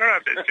 I don't know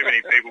if there's too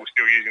many people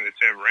still using the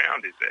term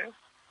round, is there?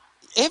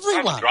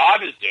 Everyone. The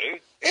drivers do.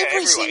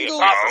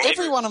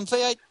 Everyone on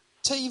V8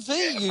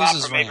 TV uses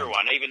apart from round.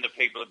 everyone, even the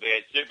people at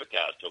V8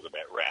 Supercars talk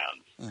about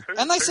rounds.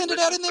 And they send it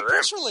out in their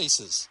press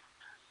releases.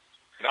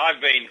 And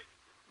I've been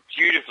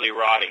dutifully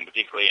writing,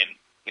 particularly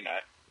in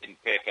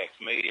Fairfax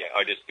media.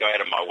 I just go out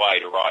of my way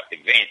to write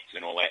events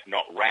and all that,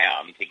 not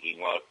round,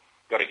 thinking, well,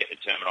 I've got to get the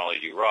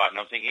terminology right. And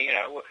I'm thinking,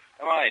 am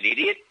I an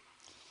idiot?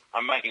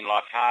 I'm making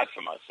life hard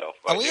for myself.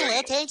 Are we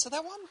allowed to answer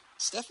that one,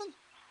 Stefan?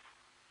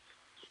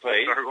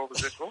 Please. Sorry, what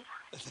was this for?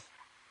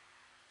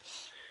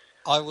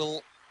 I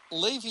will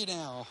leave you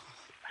now.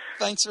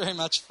 Thanks very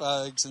much,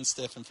 Fogues and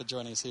Stefan, for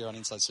joining us here on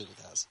Inside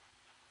Supercars.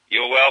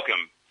 You're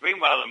welcome. It's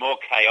been one of the more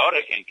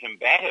chaotic and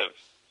combative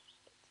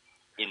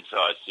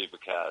Inside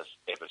Supercars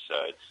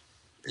episodes.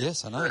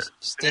 Yes, I know.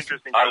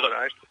 Interesting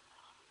combination.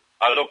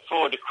 I look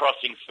forward to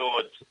crossing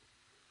swords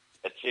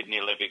at Sydney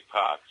Olympic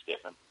Park,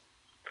 Stefan.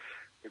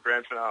 The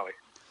grand finale.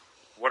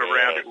 What a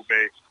round it will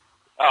be.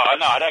 Oh,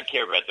 no, I don't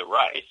care about the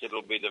race.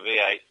 It'll be the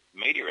V8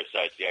 Media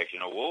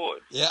Association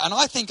Award. Yeah, and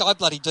I think I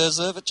bloody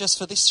deserve it just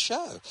for this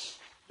show.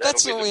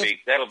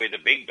 That'll be the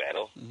big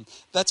battle.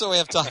 That's all we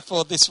have time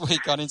for this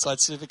week on Inside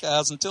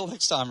Supercars. Until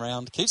next time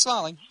round, keep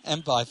smiling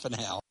and bye for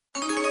now.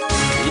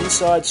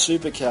 Inside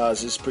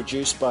Supercars is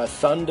produced by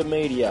Thunder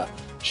Media.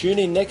 Tune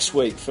in next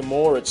week for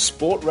more at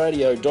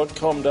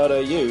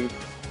sportradio.com.au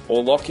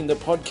or lock in the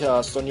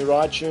podcast on your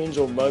iTunes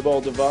or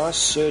mobile device.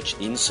 Search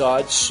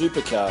Inside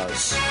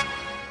Supercars.